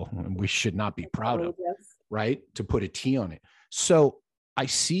 people. And we should not be proud of, right? To put a T on it. So I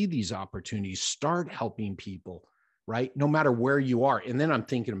see these opportunities start helping people, right? No matter where you are. And then I'm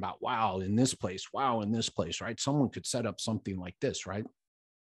thinking about, wow, in this place, right? Someone could set up something like this, right?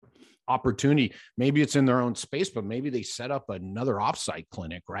 Opportunity. Maybe it's in their own space, but maybe they set up another offsite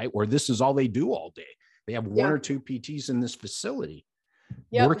clinic, right? Where this is all they do all day. They have 1 or 2 PTs in this facility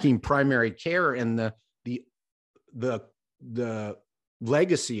working primary care, and the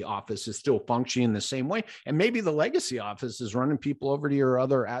legacy office is still functioning the same way. And maybe the legacy office is running people over to your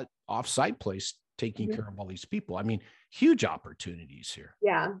other offsite place, taking care of all these people. I mean, huge opportunities here.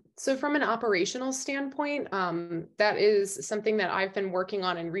 Yeah. So from an operational standpoint, that is something that I've been working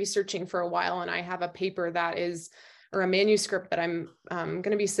on and researching for a while. And I have a paper or a manuscript that I'm going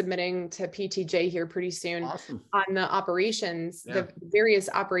to be submitting to PTJ here pretty soon. Awesome. On the operations, the various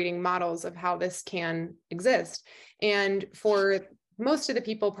operating models of how this can exist. And for most of the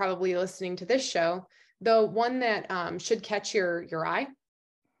people probably listening to this show, the one that should catch your eye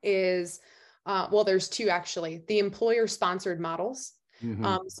is, there's 2 actually, the employer sponsored models.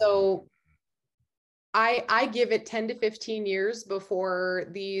 So I give it 10 to 15 years before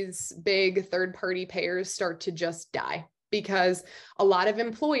these big third-party payers start to just die, because a lot of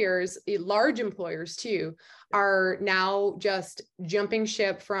employers, large employers too, are now just jumping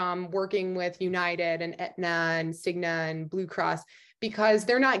ship from working with United and Aetna and Cigna and Blue Cross, because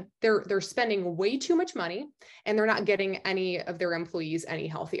they're spending way too much money and they're not getting any of their employees any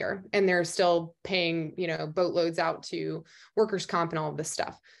healthier. And they're still paying, boatloads out to workers' comp and all of this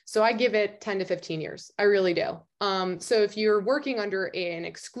stuff. So I give it 10 to 15 years. I really do. So if you're working under an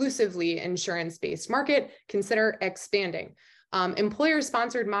exclusively insurance-based market, consider expanding.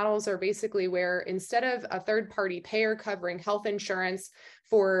 Employer-sponsored models are basically where instead of a third-party payer covering health insurance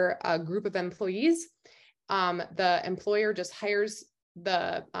for a group of employees, the employer just hires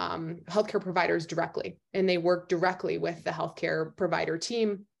the healthcare providers directly, and they work directly with the healthcare provider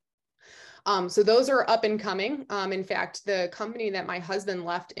team. So those are up and coming. In fact, the company that my husband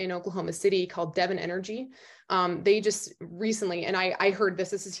left in Oklahoma City called Devon Energy, they just recently, and I heard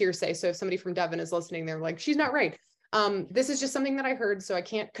this is hearsay. So if somebody from Devon is listening, they're like, she's not right. This is just something that I heard, so I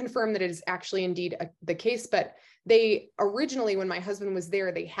can't confirm that it is actually indeed the case, but they originally, when my husband was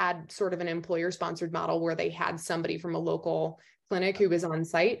there, they had sort of an employer-sponsored model where they had somebody from a local clinic who was on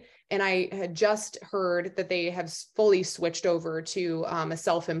site. And I had just heard that they have fully switched over to a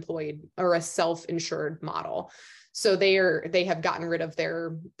self-employed or a self-insured model. So they have gotten rid of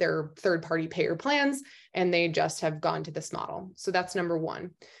their third-party payer plans, and they just have gone to this model. So that's number 1.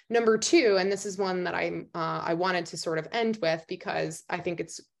 Number 2, and this is one that I wanted to sort of end with because I think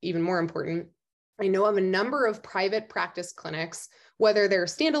it's even more important. I know of a number of private practice clinics, whether they're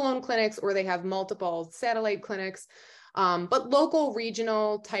standalone clinics or they have multiple satellite clinics, but local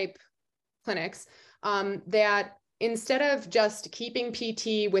regional type clinics that instead of just keeping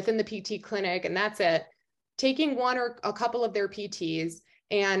PT within the PT clinic and that's it, taking one or a couple of their PTs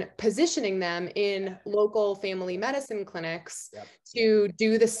and positioning them in local family medicine clinics to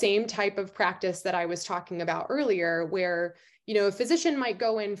do the same type of practice that I was talking about earlier, where, a physician might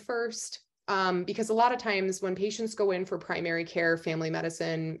go in first, because a lot of times when patients go in for primary care, family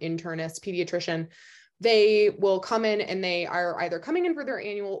medicine, internist, pediatrician, they will come in and they are either coming in for their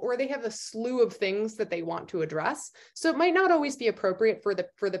annual or they have a slew of things that they want to address. So it might not always be appropriate for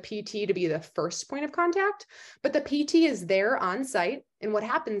the PT to be the first point of contact, but the PT is there on site. And what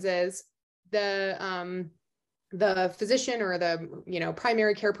happens is the physician or the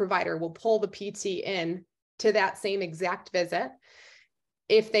primary care provider will pull the PT in to that same exact visit.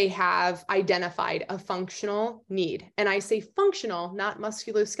 if they have identified a functional need. And I say functional, not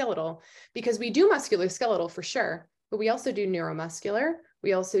musculoskeletal, because we do musculoskeletal for sure, but we also do neuromuscular.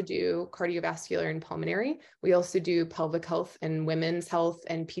 We also do cardiovascular and pulmonary. We also do pelvic health and women's health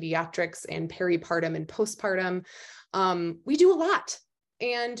and pediatrics and peripartum and postpartum. We do a lot.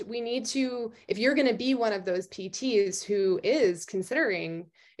 And we need to, if you're going to be one of those PTs who is considering,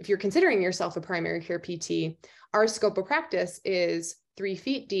 if you're considering yourself a primary care PT, our scope of practice is 3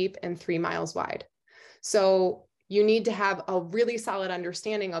 feet deep and 3 miles wide. So you need to have a really solid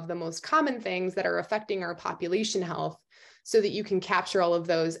understanding of the most common things that are affecting our population health so that you can capture all of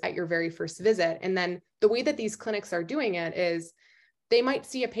those at your very first visit. And then the way that these clinics are doing it is they might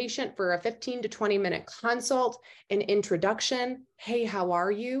see a patient for a 15 to 20 minute consult, an introduction. Hey, how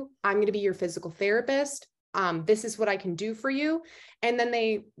are you? I'm going to be your physical therapist. This is what I can do for you. And then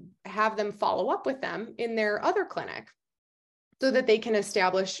they have them follow up with them in their other clinic so that they can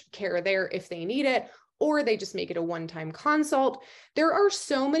establish care there if they need it, or they just make it a one-time consult. There are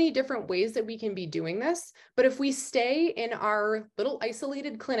so many different ways that we can be doing this, but if we stay in our little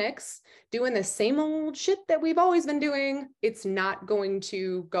isolated clinics doing the same old shit that we've always been doing, it's not going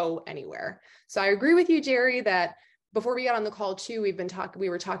to go anywhere. So I agree with you, Jerry, that before we got on the call too, we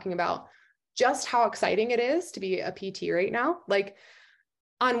were talking about just how exciting it is to be a PT right now. Like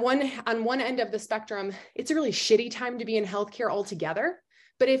on one end of the spectrum, it's a really shitty time to be in healthcare altogether.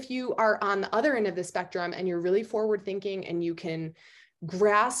 But if you are on the other end of the spectrum and you're really forward thinking and you can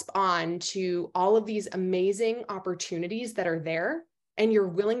grasp on to all of these amazing opportunities that are there, and you're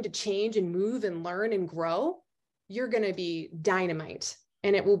willing to change and move and learn and grow, you're going to be dynamite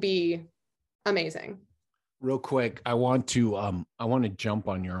and it will be amazing. Real quick, I want to jump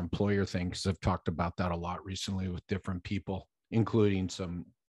on your employer thing because I've talked about that a lot recently with different people, including some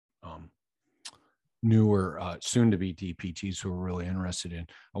newer, soon-to-be DPTs who are really interested in.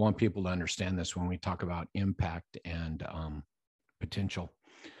 I want people to understand this when we talk about impact and potential.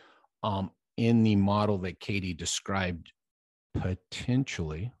 In the model that Katie described,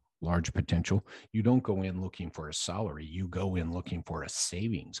 potentially, large potential, you don't go in looking for a salary. You go in looking for a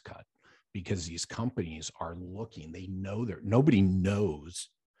savings cut because these companies are looking. They know nobody knows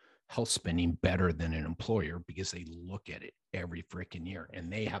health spending better than an employer because they look at it every freaking year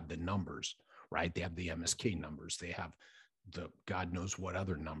and they have the numbers. Right? They have the MSK numbers. They have the God knows what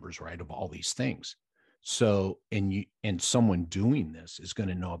other numbers, right? Of all these things. So, and someone doing this is going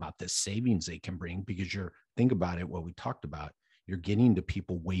to know about the savings they can bring because think about it, what we talked about, you're getting to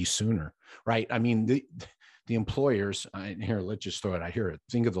people way sooner, right? I mean, the employers, here, let's just throw it out here.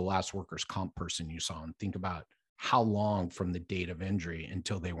 Think of the last workers' comp person you saw and think about how long from the date of injury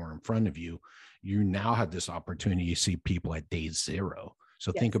until they were in front of you. You now have this opportunity to see people at day 0.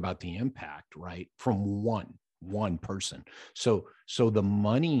 So think about the impact, right? From one person. So the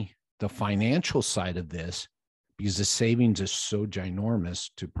money, the financial side of this, because the savings is so ginormous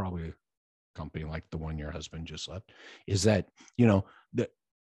to probably a company like the one your husband just left, is that,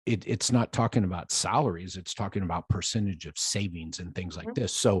 it's not talking about salaries. It's talking about percentage of savings and things like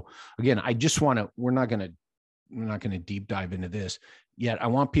this. So again, I just want to, we're not going to deep dive into this yet. I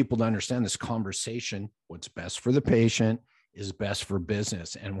want people to understand this conversation. What's best for the patient is best for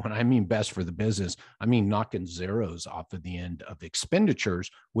business. And when I mean best for the business, I mean knocking zeros off of the end of expenditures,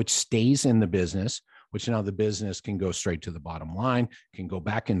 which stays in the business, which now the business can go straight to the bottom line, can go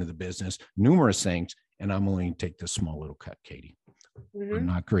back into the business, numerous things. And I'm only going to take this small little cut, Katie. I'm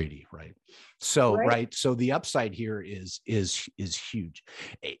not greedy, right? So, right. So the upside here is huge.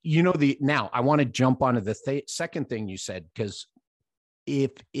 Now I want to jump onto the second thing you said, because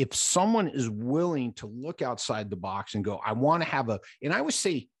if someone is willing to look outside the box and go, I want to have and I always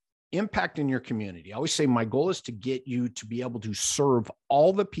say impact in your community. I always say my goal is to get you to be able to serve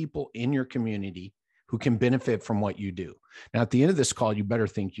all the people in your community who can benefit from what you do. Now, at the end of this call, you better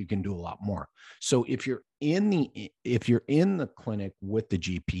think you can do a lot more. So if you're in the clinic with the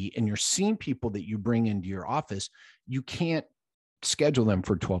GP and you're seeing people that you bring into your office, you can't schedule them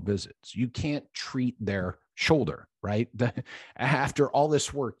for 12 visits. You can't treat their shoulder, right? After all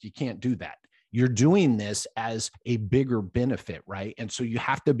this work, you can't do that. You're doing this as a bigger benefit, right? And so you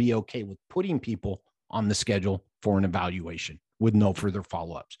have to be okay with putting people on the schedule for an evaluation with no further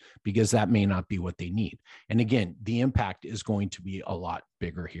follow-ups, because that may not be what they need. And again, the impact is going to be a lot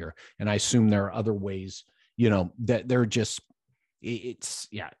bigger here. And I assume there are other ways, that they're just,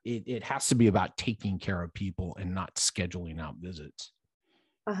 it has to be about taking care of people and not scheduling out visits.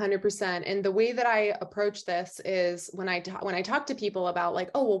 100%. And the way that I approach this is when I talk to people about like,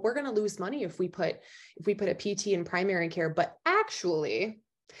 oh, well, we're going to lose money if we put a PT in primary care, but actually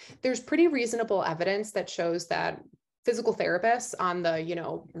there's pretty reasonable evidence that shows that physical therapists on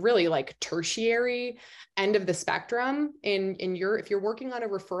the, really like tertiary end of the spectrum if you're working on a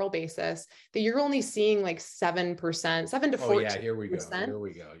referral basis, that you're only seeing like 7%, 7 to 14%. Oh yeah, here we go. Here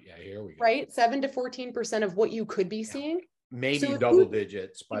we go. Yeah, here we go. Right? 7 to 14% of what you could be seeing. Maybe so double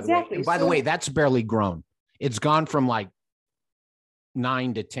digits, by the way. And by the way, that's barely grown. It's gone from like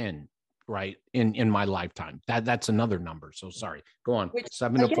 9 to 10, right? In my lifetime. That's another number. So sorry. Go on. Which,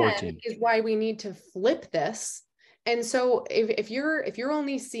 7 to 14 is why we need to flip this. And so if you're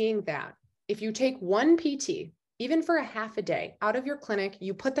only seeing that, if you take one PT, even for a half a day out of your clinic,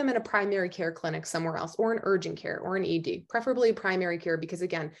 you put them in a primary care clinic somewhere else, or an urgent care or an ED, preferably primary care, because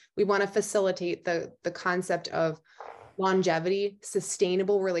again, we want to facilitate the concept of longevity,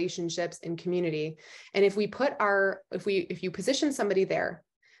 sustainable relationships in community. And if you position somebody there,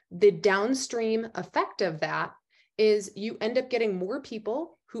 the downstream effect of that is you end up getting more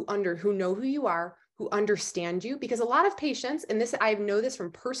people who know who you are, who understand you, because a lot of patients, and this, I know this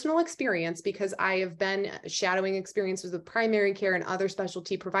from personal experience because I have been shadowing experiences with primary care and other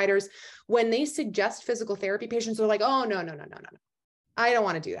specialty providers. When they suggest physical therapy, patients are like, oh, no. I don't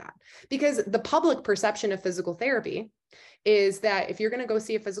want to do that, because the public perception of physical therapy is that if you're going to go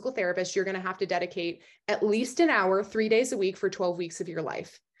see a physical therapist, you're going to have to dedicate at least an hour, 3 days a week for 12 weeks of your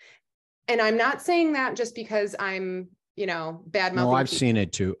life. And I'm not saying that just because I'm, bad mouthing. No, I've seen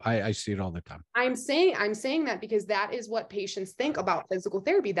it too. I see it all the time. I'm saying that because that is what patients think about physical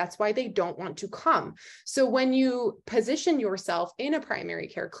therapy. That's why they don't want to come. So when you position yourself in a primary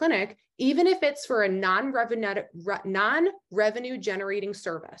care clinic, even if it's for a non-revenue generating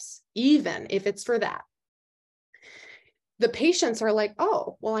service, even if it's for that, the patients are like,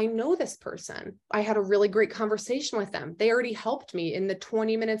 oh, well, I know this person. I had a really great conversation with them. They already helped me in the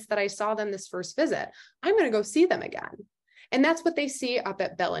 20 minutes that I saw them this first visit. I'm going to go see them again. And that's what they see up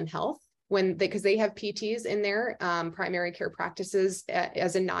at Bell and Health because they have PTs in their primary care practices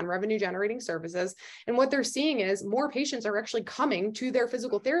as a non-revenue generating services. And what they're seeing is more patients are actually coming to their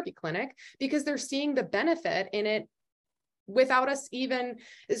physical therapy clinic because they're seeing the benefit in it without us even.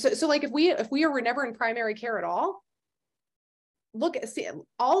 So like if we were never in primary care at all, see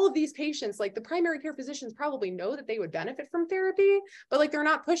all of these patients, like the primary care physicians probably know that they would benefit from therapy, but like they're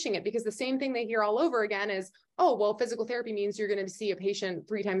not pushing it because the same thing they hear all over again is, oh, well, physical therapy means you're going to see a patient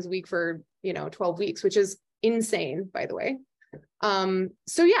 3 times a week for, 12 weeks, which is insane, by the way.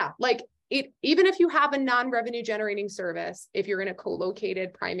 So yeah, like even if you have a non-revenue generating service, if you're in a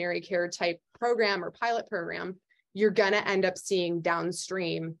co-located primary care type program or pilot program, you're going to end up seeing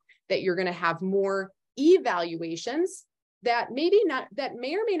downstream that you're going to have more evaluations that may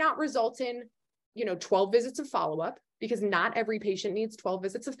or may not result in, 12 visits of follow-up, because not every patient needs 12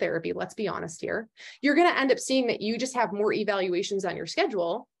 visits of therapy. Let's be honest here. You're going to end up seeing that you just have more evaluations on your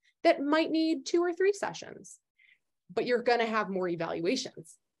schedule that might need 2 or 3 sessions, but you're going to have more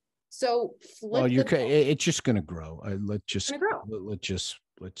evaluations. So it's just going to grow.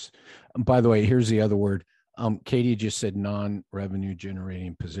 Let's, by the way, here's the other word. Katie just said non-revenue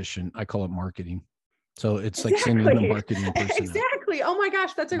generating position. I call it marketing. So it's like sending a marketing person. Exactly. Oh my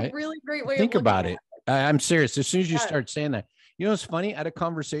gosh, that's a really great way. Think about it. I'm serious. As soon as you start saying that, it's funny. I had a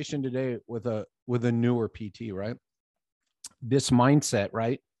conversation today with a newer PT, right? This mindset,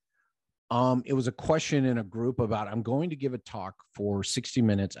 right? It was a question in a group about, I'm going to give a talk for 60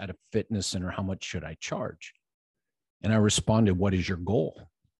 minutes at a fitness center. How much should I charge? And I responded, what is your goal?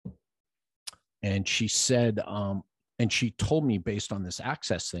 And she said, and she told me based on this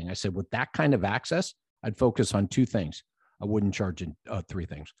access thing, I said, with that kind of access, I'd focus on 2 things. I wouldn't charge 3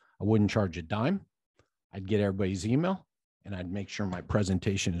 things. I wouldn't charge a dime. I'd get everybody's email and I'd make sure my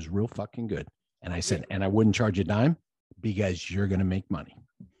presentation is real fucking good. And I said, and I wouldn't charge a dime because you're going to make money.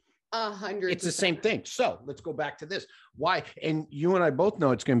 100%. It's the same thing. So let's go back to this. Why? And you and I both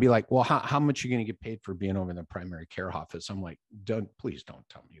know it's going to be like, well, how much are you going to get paid for being over in the primary care office? I'm like, please don't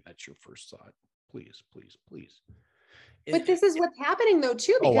tell me that's your first thought. Please. But this is what's happening though,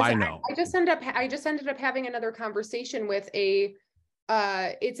 too, because I know. I just ended up having another conversation with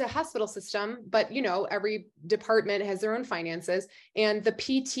it's a hospital system, but every department has their own finances, and the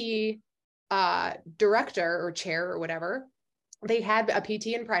PT director or chair or whatever, they had a PT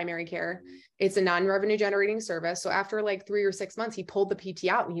in primary care. It's a non-revenue generating service. So after like 3 or 6 months, he pulled the PT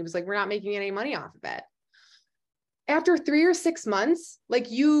out and he was like, we're not making any money off of it. After 3 or 6 months, like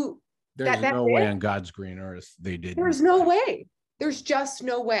there's no way on God's green earth they did. There's no way. There's just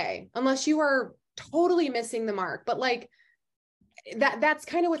no way, unless you are totally missing the mark. But like that's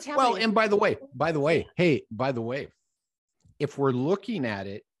kind of what's happening. Well, and by the way, if we're looking at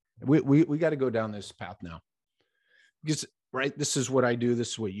it, we got to go down this path now, because right? This is what I do. This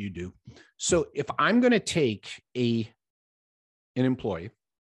is what you do. So if I'm going to take an employee,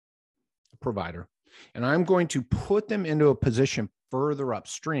 a provider, and I'm going to put them into a position further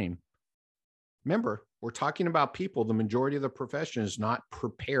upstream, remember, we're talking about people. The majority of the profession is not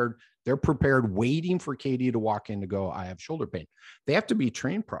prepared. They're prepared waiting for Katie to walk in to go, I have shoulder pain. They have to be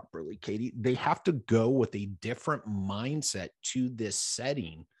trained properly, Katie. They have to go with a different mindset to this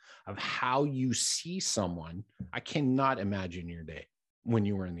setting of how you see someone. I cannot imagine your day when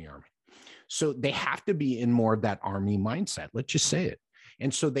you were in the Army. So they have to be in more of that Army mindset. Let's just say it.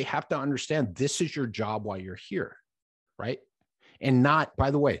 And so they have to understand this is your job while you're here, right? And not,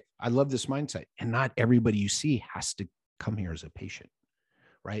 by the way, I love this mindset. And not everybody you see has to come here as a patient,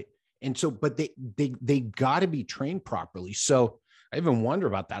 right? And so, but they got to be trained properly. So I even wonder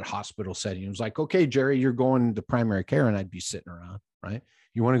about that hospital setting. It was like, okay, Jerry, you're going to primary care, and I'd be sitting around, right?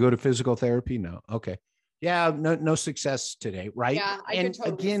 You want to go to physical therapy? No. Okay. Yeah, no success today, right? Yeah, I and could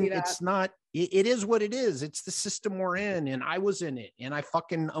totally again, see that. it's not, it is what it is. It's the system we're in, and I was in it, and I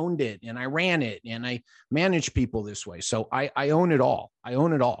fucking owned it, and I ran it, and I manage people this way. So I own it all. I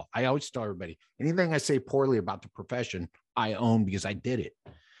own it all. I always tell everybody, anything I say poorly about the profession, I own because I did it.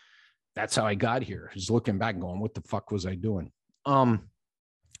 That's how I got here, is looking back and going, what the fuck was I doing?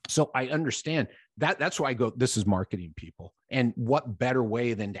 So I understand that. That's why I go, this is marketing, people. And what better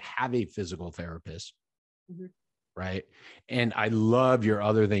way than to have a physical therapist? Mm-hmm. Right. And I love your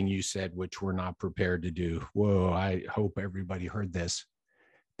other thing you said, which we're not prepared to do. Whoa, I hope everybody heard this,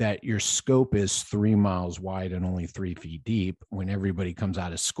 that your scope is 3 miles wide and only 3 feet deep. When everybody comes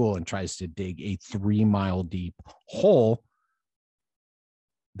out of school and tries to dig a 3 mile deep hole,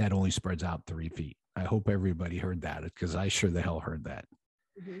 that only spreads out 3 feet. I hope everybody heard that, because I sure the hell heard that.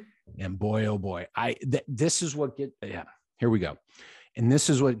 Mm-hmm. And boy, oh boy, this is what here we go. And this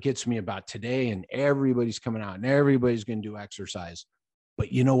is what gets me about today. And everybody's coming out and everybody's going to do exercise.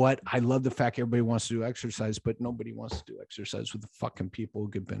 But you know what? I love the fact everybody wants to do exercise, but nobody wants to do exercise with the fucking people who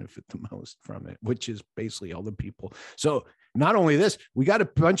could benefit the most from it, which is basically all the people. So not only this, we got a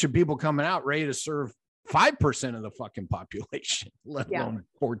bunch of people coming out ready to serve 5% of the fucking population, let alone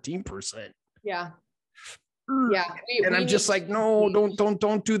 14%. Yeah. Yeah. And I'm just like, no,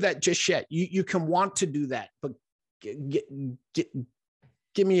 don't do that just yet. You can want to do that, but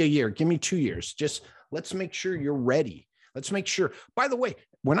give me a year, give me 2 years. Just let's make sure you're ready. Let's make sure. By the way,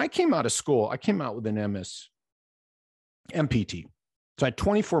 when I came out of school, I came out with an MPT. So I had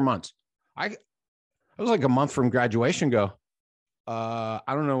 24 months. I was like a month from graduation go, I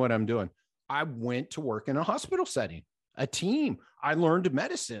don't know what I'm doing. I went to work in a hospital setting, a team. I learned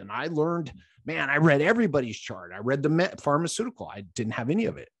medicine. I read everybody's chart. I read the pharmaceutical. I didn't have any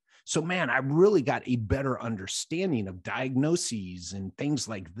of it. So, man, I really got a better understanding of diagnoses and things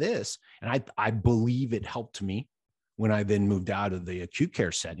like this. And I believe it helped me when I then moved out of the acute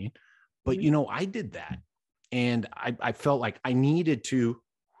care setting. But, I did that. And I felt like I needed to,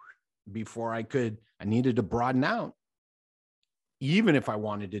 I needed to broaden out, even if I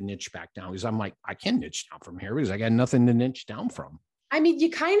wanted to niche back down, because I'm like, I can niche down from here because I got nothing to niche down from. I mean, you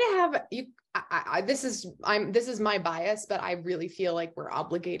kind of have, this is my bias, but I really feel like we're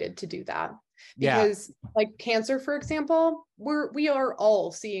obligated to do that because like cancer, for example, we are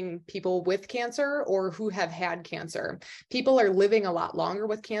all seeing people with cancer or who have had cancer. People are living a lot longer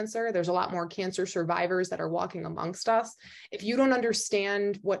with cancer. There's a lot more cancer survivors that are walking amongst us. If you don't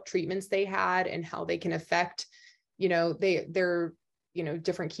understand what treatments they had and how they can affect, they're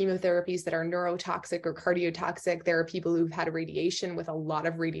different chemotherapies that are neurotoxic or cardiotoxic. There are people who've had radiation with a lot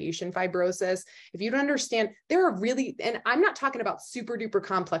of radiation fibrosis. If you don't understand, there are really, and I'm not talking about super duper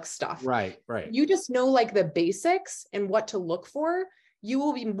complex stuff. Right. You just know like the basics and what to look for. You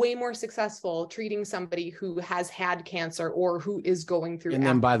will be way more successful treating somebody who has had cancer or who is going through. And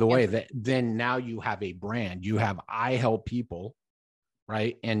then by the way, then now you have a brand, I help people.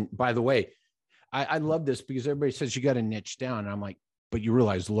 Right. And by the way, I love this because everybody says you got to niche down. And I'm like, but you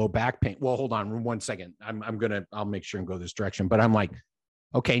realize low back pain. Well, hold on 1 second. I'll make sure and go this direction, but I'm like,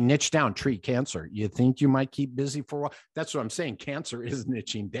 okay, niche down, treat cancer. You think you might keep busy for a while? That's what I'm saying. Cancer is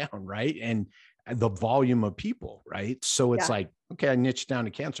niching down, right? And the volume of people, right? So it's like, okay, I niche down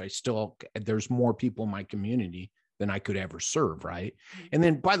to cancer. There's more people in my community than I could ever serve, right? And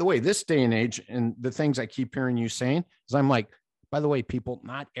then by the way, this day and age, and the things I keep hearing you saying is I'm like, by the way, people,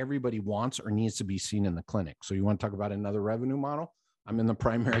 not everybody wants or needs to be seen in the clinic. So you want to talk about another revenue model? I'm in the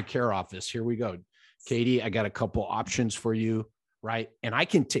primary care office. Here we go. Katie, I got a couple options for you, right? And I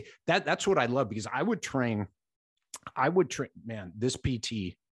can take that. That's what I love because I would train, man, this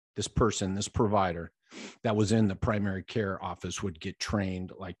PT, this person, this provider, that was in the primary care office would get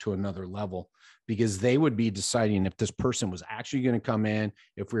trained like to another level, because they would be deciding if this person was actually going to come in,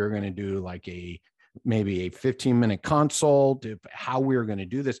 if we were going to do like maybe a 15-minute consult, if how we were going to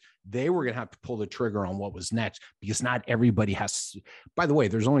do this. They were going to have to pull the trigger on what was next, because not everybody has. By the way,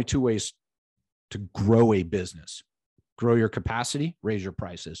 there's only two ways to grow a business: grow your capacity, raise your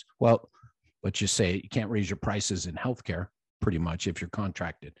prices. Well, let's just say you can't raise your prices in healthcare pretty much if you're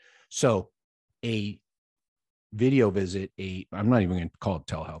contracted. So a video visit, I'm not even going to call it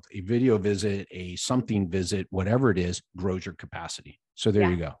telehealth, a video visit, a something visit, whatever it is, grows your capacity. So there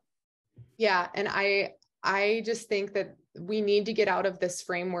you go. Yeah. And I just think that we need to get out of this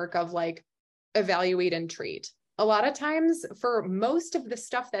framework of like evaluate and treat. A lot of times for most of the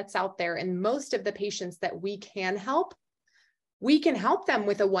stuff that's out there and most of the patients that we can help them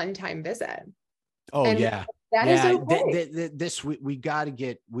with a one-time visit. Oh, and yeah. That is okay. This, we got to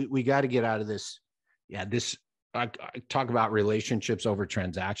get, we got to get out of this. Yeah. I talk about relationships over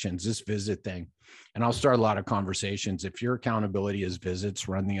transactions, this visit thing. And I'll start a lot of conversations. If your accountability is visits,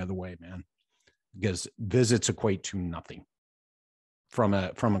 run the other way, man, because visits equate to nothing from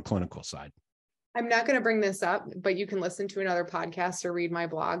a clinical side. I'm not going to bring this up, but you can listen to another podcast or read my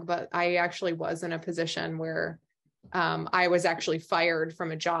blog. But I actually was in a position where I was actually fired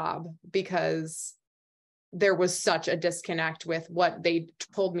from a job because there was such a disconnect with what they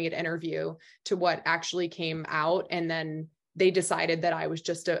told me at interview to what actually came out. And then they decided that I was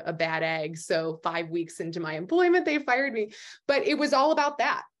just a bad egg. So 5 weeks into my employment, they fired me. But it was all about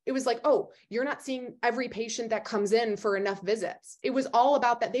that. It was like, oh, you're not seeing every patient that comes in for enough visits. It was all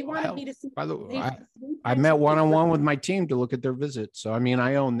about that. They wanted me to see. By the way, I met one-on-one with my team to look at their visits. So, I mean,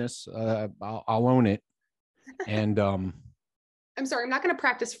 I own this. I'll own it. And I'm sorry, I'm not going to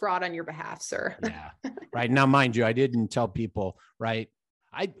practice fraud on your behalf, sir. Yeah. Right. Now, mind you, I didn't tell people, right?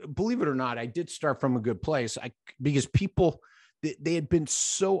 I believe it or not, I did start from a good place. Because people, they had been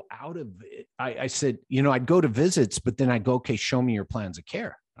so out of it. I said, I'd go to visits, but then I'd go, okay, show me your plans of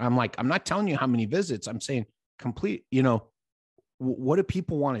care. I'm like, I'm not telling you how many visits. I'm saying complete, what do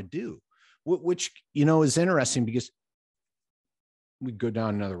people want to do? Which, is interesting, because we go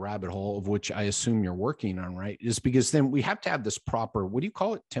down another rabbit hole, of which I assume you're working on, right? Is because then we have to have this proper, what do you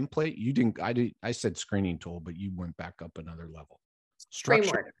call it? Template? You didn't, I said screening tool, but you went back up another level.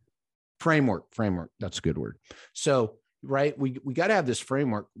 Structure. Framework. That's a good word. So, right. We got to have this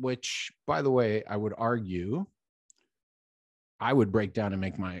framework, which, by the way, I would argue I would break down and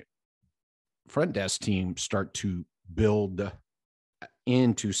make my front desk team start to build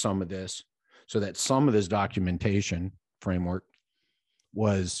into some of this, so that some of this documentation framework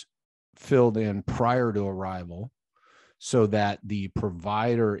was filled in prior to arrival, so that the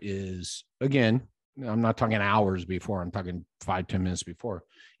provider is, again, I'm not talking hours before, I'm talking 5-10 minutes before,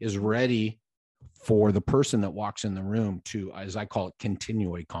 is ready for the person that walks in the room to, as I call it,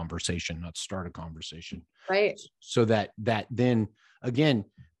 continue a conversation, not start a conversation. Right. So that then, again,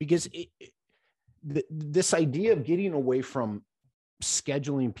 because this idea of getting away from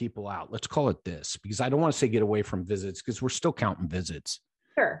scheduling people out, let's call it this, because I don't want to say get away from visits, because we're still counting visits.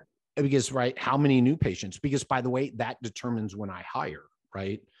 Sure. Because, right, how many new patients? Because, by the way, that determines when I hire,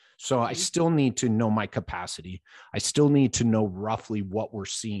 right? So I still need to know my capacity. I still need to know roughly what we're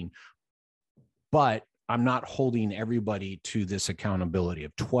seeing, but I'm not holding everybody to this accountability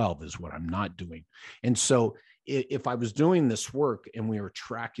of 12 is what I'm not doing. And so if I was doing this work and we were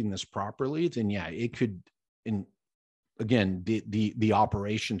tracking this properly, then yeah, it could, and again, the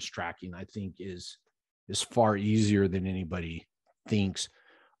operations tracking, I think is far easier than anybody thinks.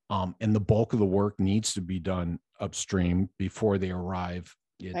 And the bulk of the work needs to be done upstream before they arrive.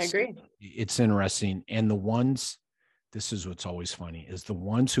 I agree. It's interesting. And this is what's always funny, is the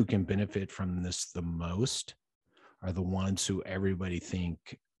ones who can benefit from this the most are the ones who everybody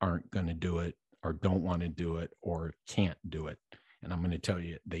think aren't going to do it, or don't want to do it, or can't do it. And I'm going to tell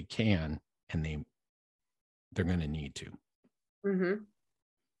you, they can, and they're going to need to.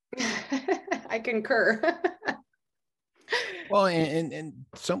 Mm-hmm. I concur. Well, and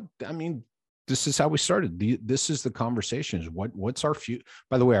so, I mean, this is how we started. This is the conversation, is what's our future?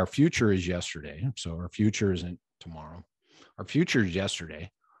 By the way, our future is yesterday. So our future isn't tomorrow. Our future is yesterday.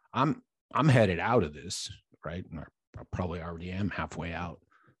 I'm headed out of this, right? And I probably already am halfway out,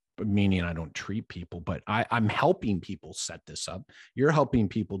 but meaning I don't treat people, but I'm helping people set this up. You're helping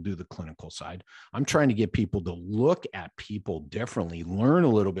people do the clinical side. I'm trying to get people to look at people differently, learn a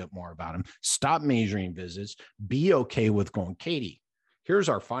little bit more about them, stop measuring visits, be okay with going, Katie, here's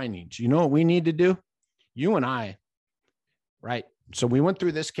our findings. You know what we need to do? You and I, right? So we went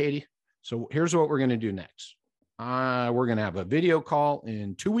through this, Katie. So here's what we're going to do next. We're going to have a video call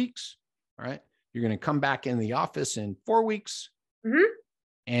in 2 weeks. All right. You're going to come back in the office in 4 weeks. Mm-hmm.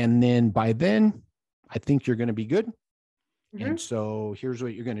 And then by then, I think you're going to be good. Mm-hmm. And so here's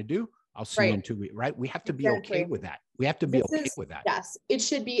what you're going to do. I'll see you in 2 weeks, right? We have to be okay with that. We have to be okay with that. Yes, it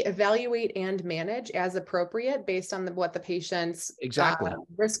should be evaluate and manage as appropriate based on what the patient's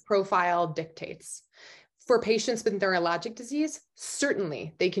risk profile dictates. For patients with neurologic disease,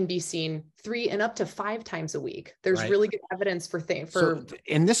 certainly they can be seen 3 and up to 5 times a week. There's really good evidence for things.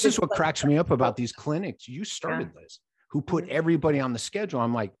 And this is what cracks me up about these clinics. You started this, who put everybody on the schedule.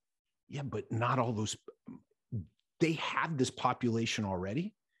 I'm like, yeah, but not all those. They have this population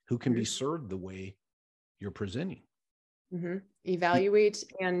already who can be served the way you're presenting. Mm-hmm. Evaluate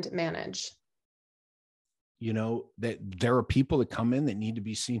and manage. You know, that there are people that come in that need to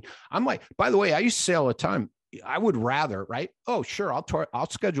be seen. I'm like, by the way, I used to say all the time, I would rather, right? Oh, sure. I'll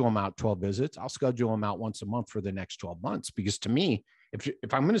schedule them out 12 visits. I'll schedule them out once a month for the next 12 months. Because to me, if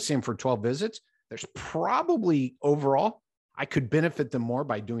I'm going to see them for 12 visits, there's probably overall, I could benefit them more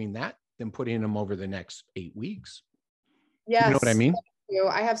by doing that than putting them over the next 8 weeks. Yes. You know what I mean?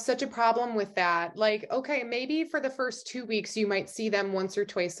 I have such a problem with that. Like, okay, maybe for the first 2 weeks, you might see them once or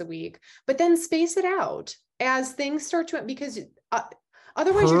twice a week, but then space it out as things start to, because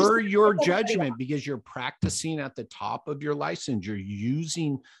otherwise your judgment, because you're practicing at the top of your license, you're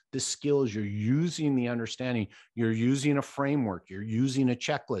using the skills, you're using the understanding, you're using a framework, you're using a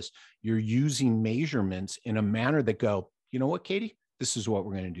checklist, you're using measurements in a manner that go, you know what, Katie, this is what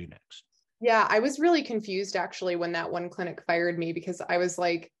we're going to do next. Yeah, I was really confused actually when that one clinic fired me, because I was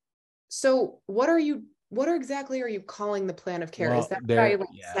like, so what exactly are you calling the plan of care? Well, is that what I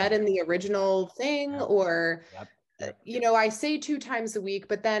said in the original thing? Or, you know, I say 2 times a week,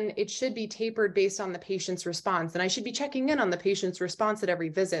 but then it should be tapered based on the patient's response. And I should be checking in on the patient's response at every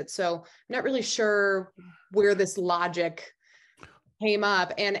visit. So I'm not really sure where this logic came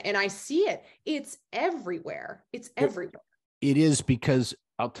up. And I see it. It's everywhere. It's everywhere. It is, because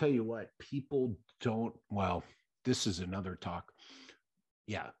I'll tell you what, people don't, well, this is another talk.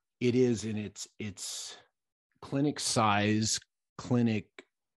 Yeah, it is. And it's clinic size, clinic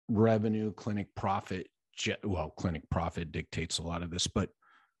revenue, clinic profit. Well, clinic profit dictates a lot of this, but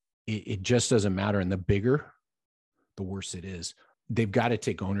it just doesn't matter. And the bigger, the worse it is. They've got to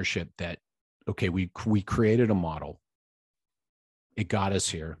take ownership that, okay, we created a model. It got us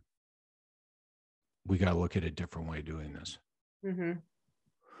here. We got to look at a different way of doing this. Mm-hmm.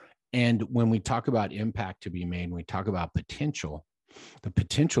 And when we talk about impact to be made, when we talk about potential, the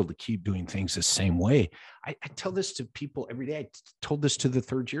potential to keep doing things the same way. I tell this to people every day. I told this to the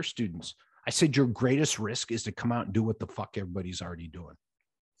 3rd-year students. I said, your greatest risk is to come out and do what the fuck everybody's already doing.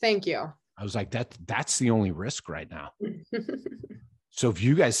 Thank you. I was like, that's the only risk right now. So if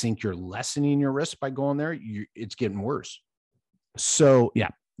you guys think you're lessening your risk by going there, it's getting worse. So yeah,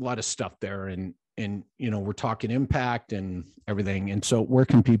 a lot of stuff there. And, you know, we're talking impact and everything. And so where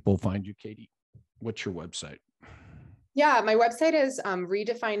can people find you, Katie? What's your website? Yeah, my website is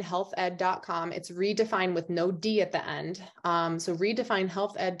redefinehealthed.com. It's redefine with no D at the end. So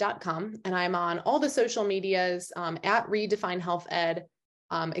redefinehealthed.com. And I'm on all the social medias at redefinehealthed,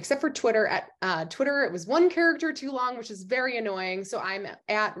 except for Twitter. At Twitter, it was 1 character too long, which is very annoying. So I'm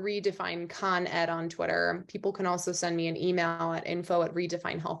at redefineconed on Twitter. People can also send me an email at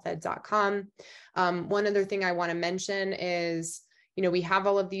info@redefinehealthed.com. One other thing I want to mention is, you know, we have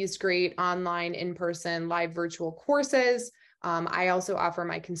all of these great online, in-person, live virtual courses. I also offer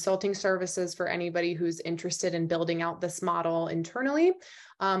my consulting services for anybody who's interested in building out this model internally.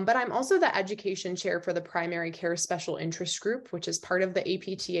 But I'm also the education chair for the Primary Care Special Interest Group, which is part of the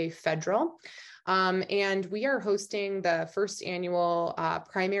APTA Federal. And we are hosting the 1st annual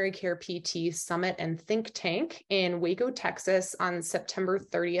Primary Care PT Summit and Think Tank in Waco, Texas on September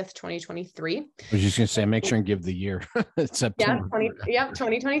 30th, 2023. I was just going to say, make sure and give the year. September. Yeah,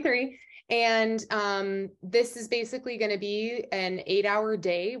 2023. And this is basically going to be an 8-hour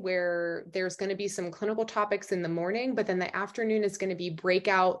day where there's going to be some clinical topics in the morning, but then the afternoon is going to be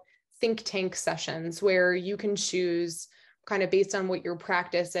breakout think tank sessions where you can choose kind of based on what your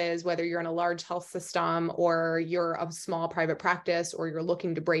practice is, whether you're in a large health system or you're a small private practice or you're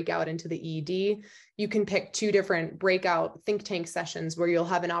looking to break out into the ED, you can pick 2 different breakout think tank sessions where you'll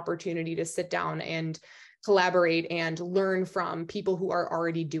have an opportunity to sit down and collaborate and learn from people who are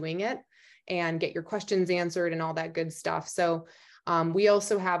already doing it and get your questions answered and all that good stuff. So we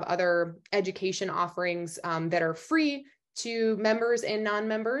also have other education offerings that are free to members and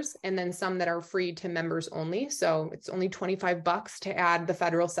non-members, and then some that are free to members only. So it's only $25 to add the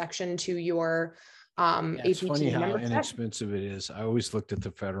federal section to your Yeah, it's APT funny how membership. inexpensive it is. I always looked at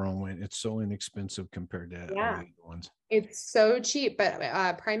the federal and went, it's so inexpensive compared to all the other ones. It's so cheap, but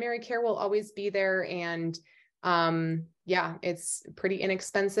primary care will always be there. And yeah, it's pretty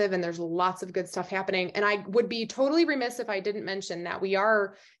inexpensive and there's lots of good stuff happening. And I would be totally remiss if I didn't mention that we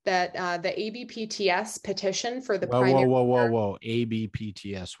are that the ABPTS petition for the primary. Whoa.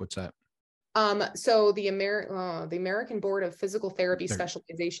 ABPTS, what's that? So the American Board of Physical Therapy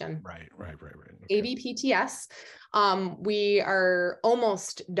Specialization. Right. Okay. ABPTS. We are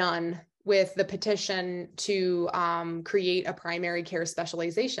almost done with the petition to create a primary care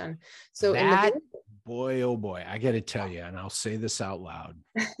specialization. So boy, oh boy, I got to tell you, and I'll say this out loud,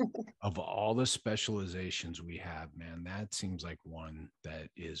 of all the specializations we have, man, that seems like one that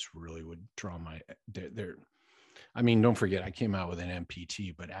is really would draw my, I mean, don't forget, I came out with an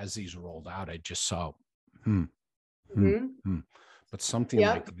MPT, but as these rolled out, I just saw, but something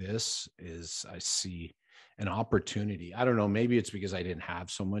like this is, I see an opportunity. I don't know, maybe it's because I didn't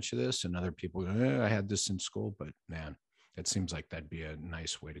have so much of this and other people, I had this in school, but man, it seems like that'd be a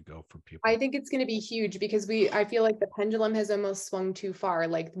nice way to go for people. I think it's going to be huge because I feel like the pendulum has almost swung too far.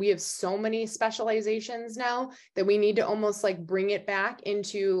 Like we have so many specializations now that we need to almost like bring it back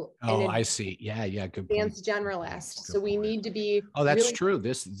into. Oh, I see. Yeah. Good advanced generalist. So we need to be. Oh, that's really true.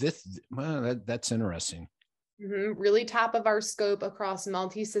 That's interesting. Really top of our scope across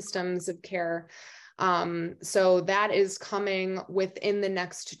multi-systems of care. So that is coming within the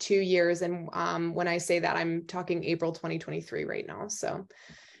next 2 years. And when I say that, I'm talking April 2023 right now. So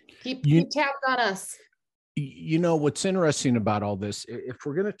keep tabs on us. You know, what's interesting about all this, if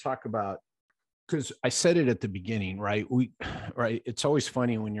we're going to talk about, because I said it at the beginning, right? It's always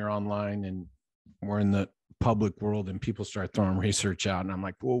funny when you're online and we're in the public world and people start throwing research out. And I'm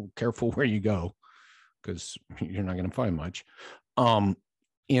like, well, careful where you go, because you're not going to find much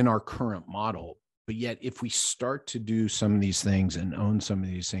in our current model. But yet, if we start to do some of these things and own some of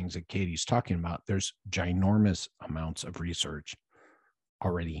these things that Katie's talking about, there's ginormous amounts of research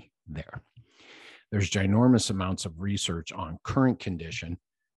already there. There's ginormous amounts of research on current condition,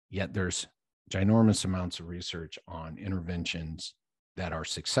 yet there's ginormous amounts of research on interventions that are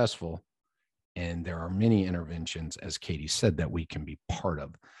successful. And there are many interventions, as Katie said, that we can be part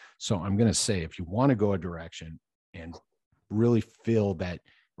of. So I'm going to say, if you want to go a direction and really feel that,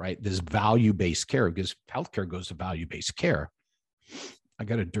 right, this value-based care, because healthcare goes to value-based care. I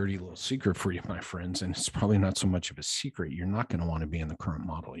got a dirty little secret for you, my friends, and it's probably not so much of a secret. You're not going to want to be in the current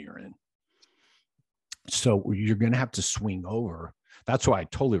model you're in. So you're going to have to swing over. That's why I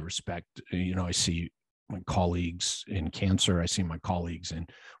totally respect, I see my colleagues in cancer. I see my colleagues in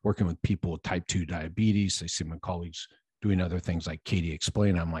working with people with type 2 diabetes. I see my colleagues doing other things like Katie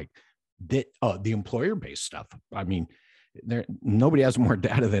explained. I'm like, the employer-based stuff. I mean, nobody has more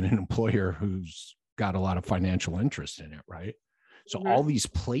data than an employer who's got a lot of financial interest in it, right? So all these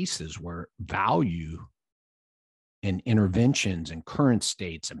places where value and interventions and current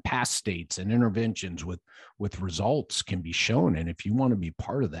states and past states and interventions with results can be shown. And if you want to be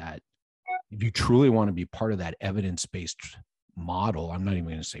part of that, if you truly want to be part of that evidence-based model, I'm not even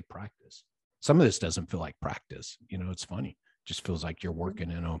going to say practice. Some of this doesn't feel like practice. It's funny. It just feels like you're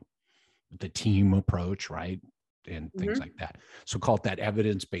working in the team approach, right? And things like that. So call it that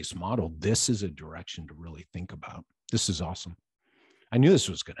evidence-based model. This is a direction to really think about. This is awesome. I knew this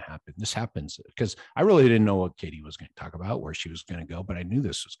was going to happen. This happens because I really didn't know what Katie was going to talk about, where she was going to go, but I knew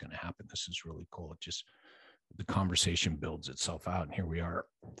this was going to happen. This is really cool. It just, the conversation builds itself out. And here we are,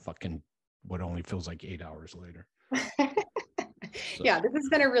 fucking what only feels like 8 hours later. So, yeah, this has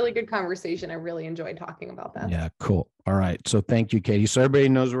been a really good conversation. I really enjoyed talking about that. Yeah, cool. All right. So thank you, Katie. So everybody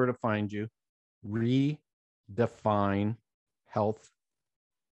knows where to find you.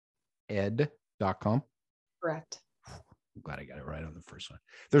 redefinehealthed.com. Correct. I'm glad I got it right on the first one.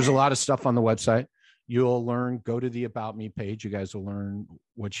 There's a lot of stuff on the website. You'll learn, go to the About Me page. You guys will learn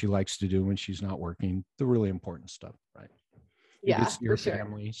what she likes to do when she's not working, the really important stuff, right? Your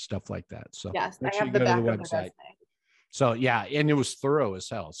family, stuff like that. So yes, make I sure have you the go to back the of the website. So yeah, and it was thorough as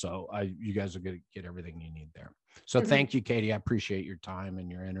hell. So you guys are going to get everything you need there. So thank you, Katie. I appreciate your time and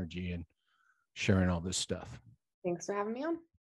your energy and sharing all this stuff. Thanks for having me on.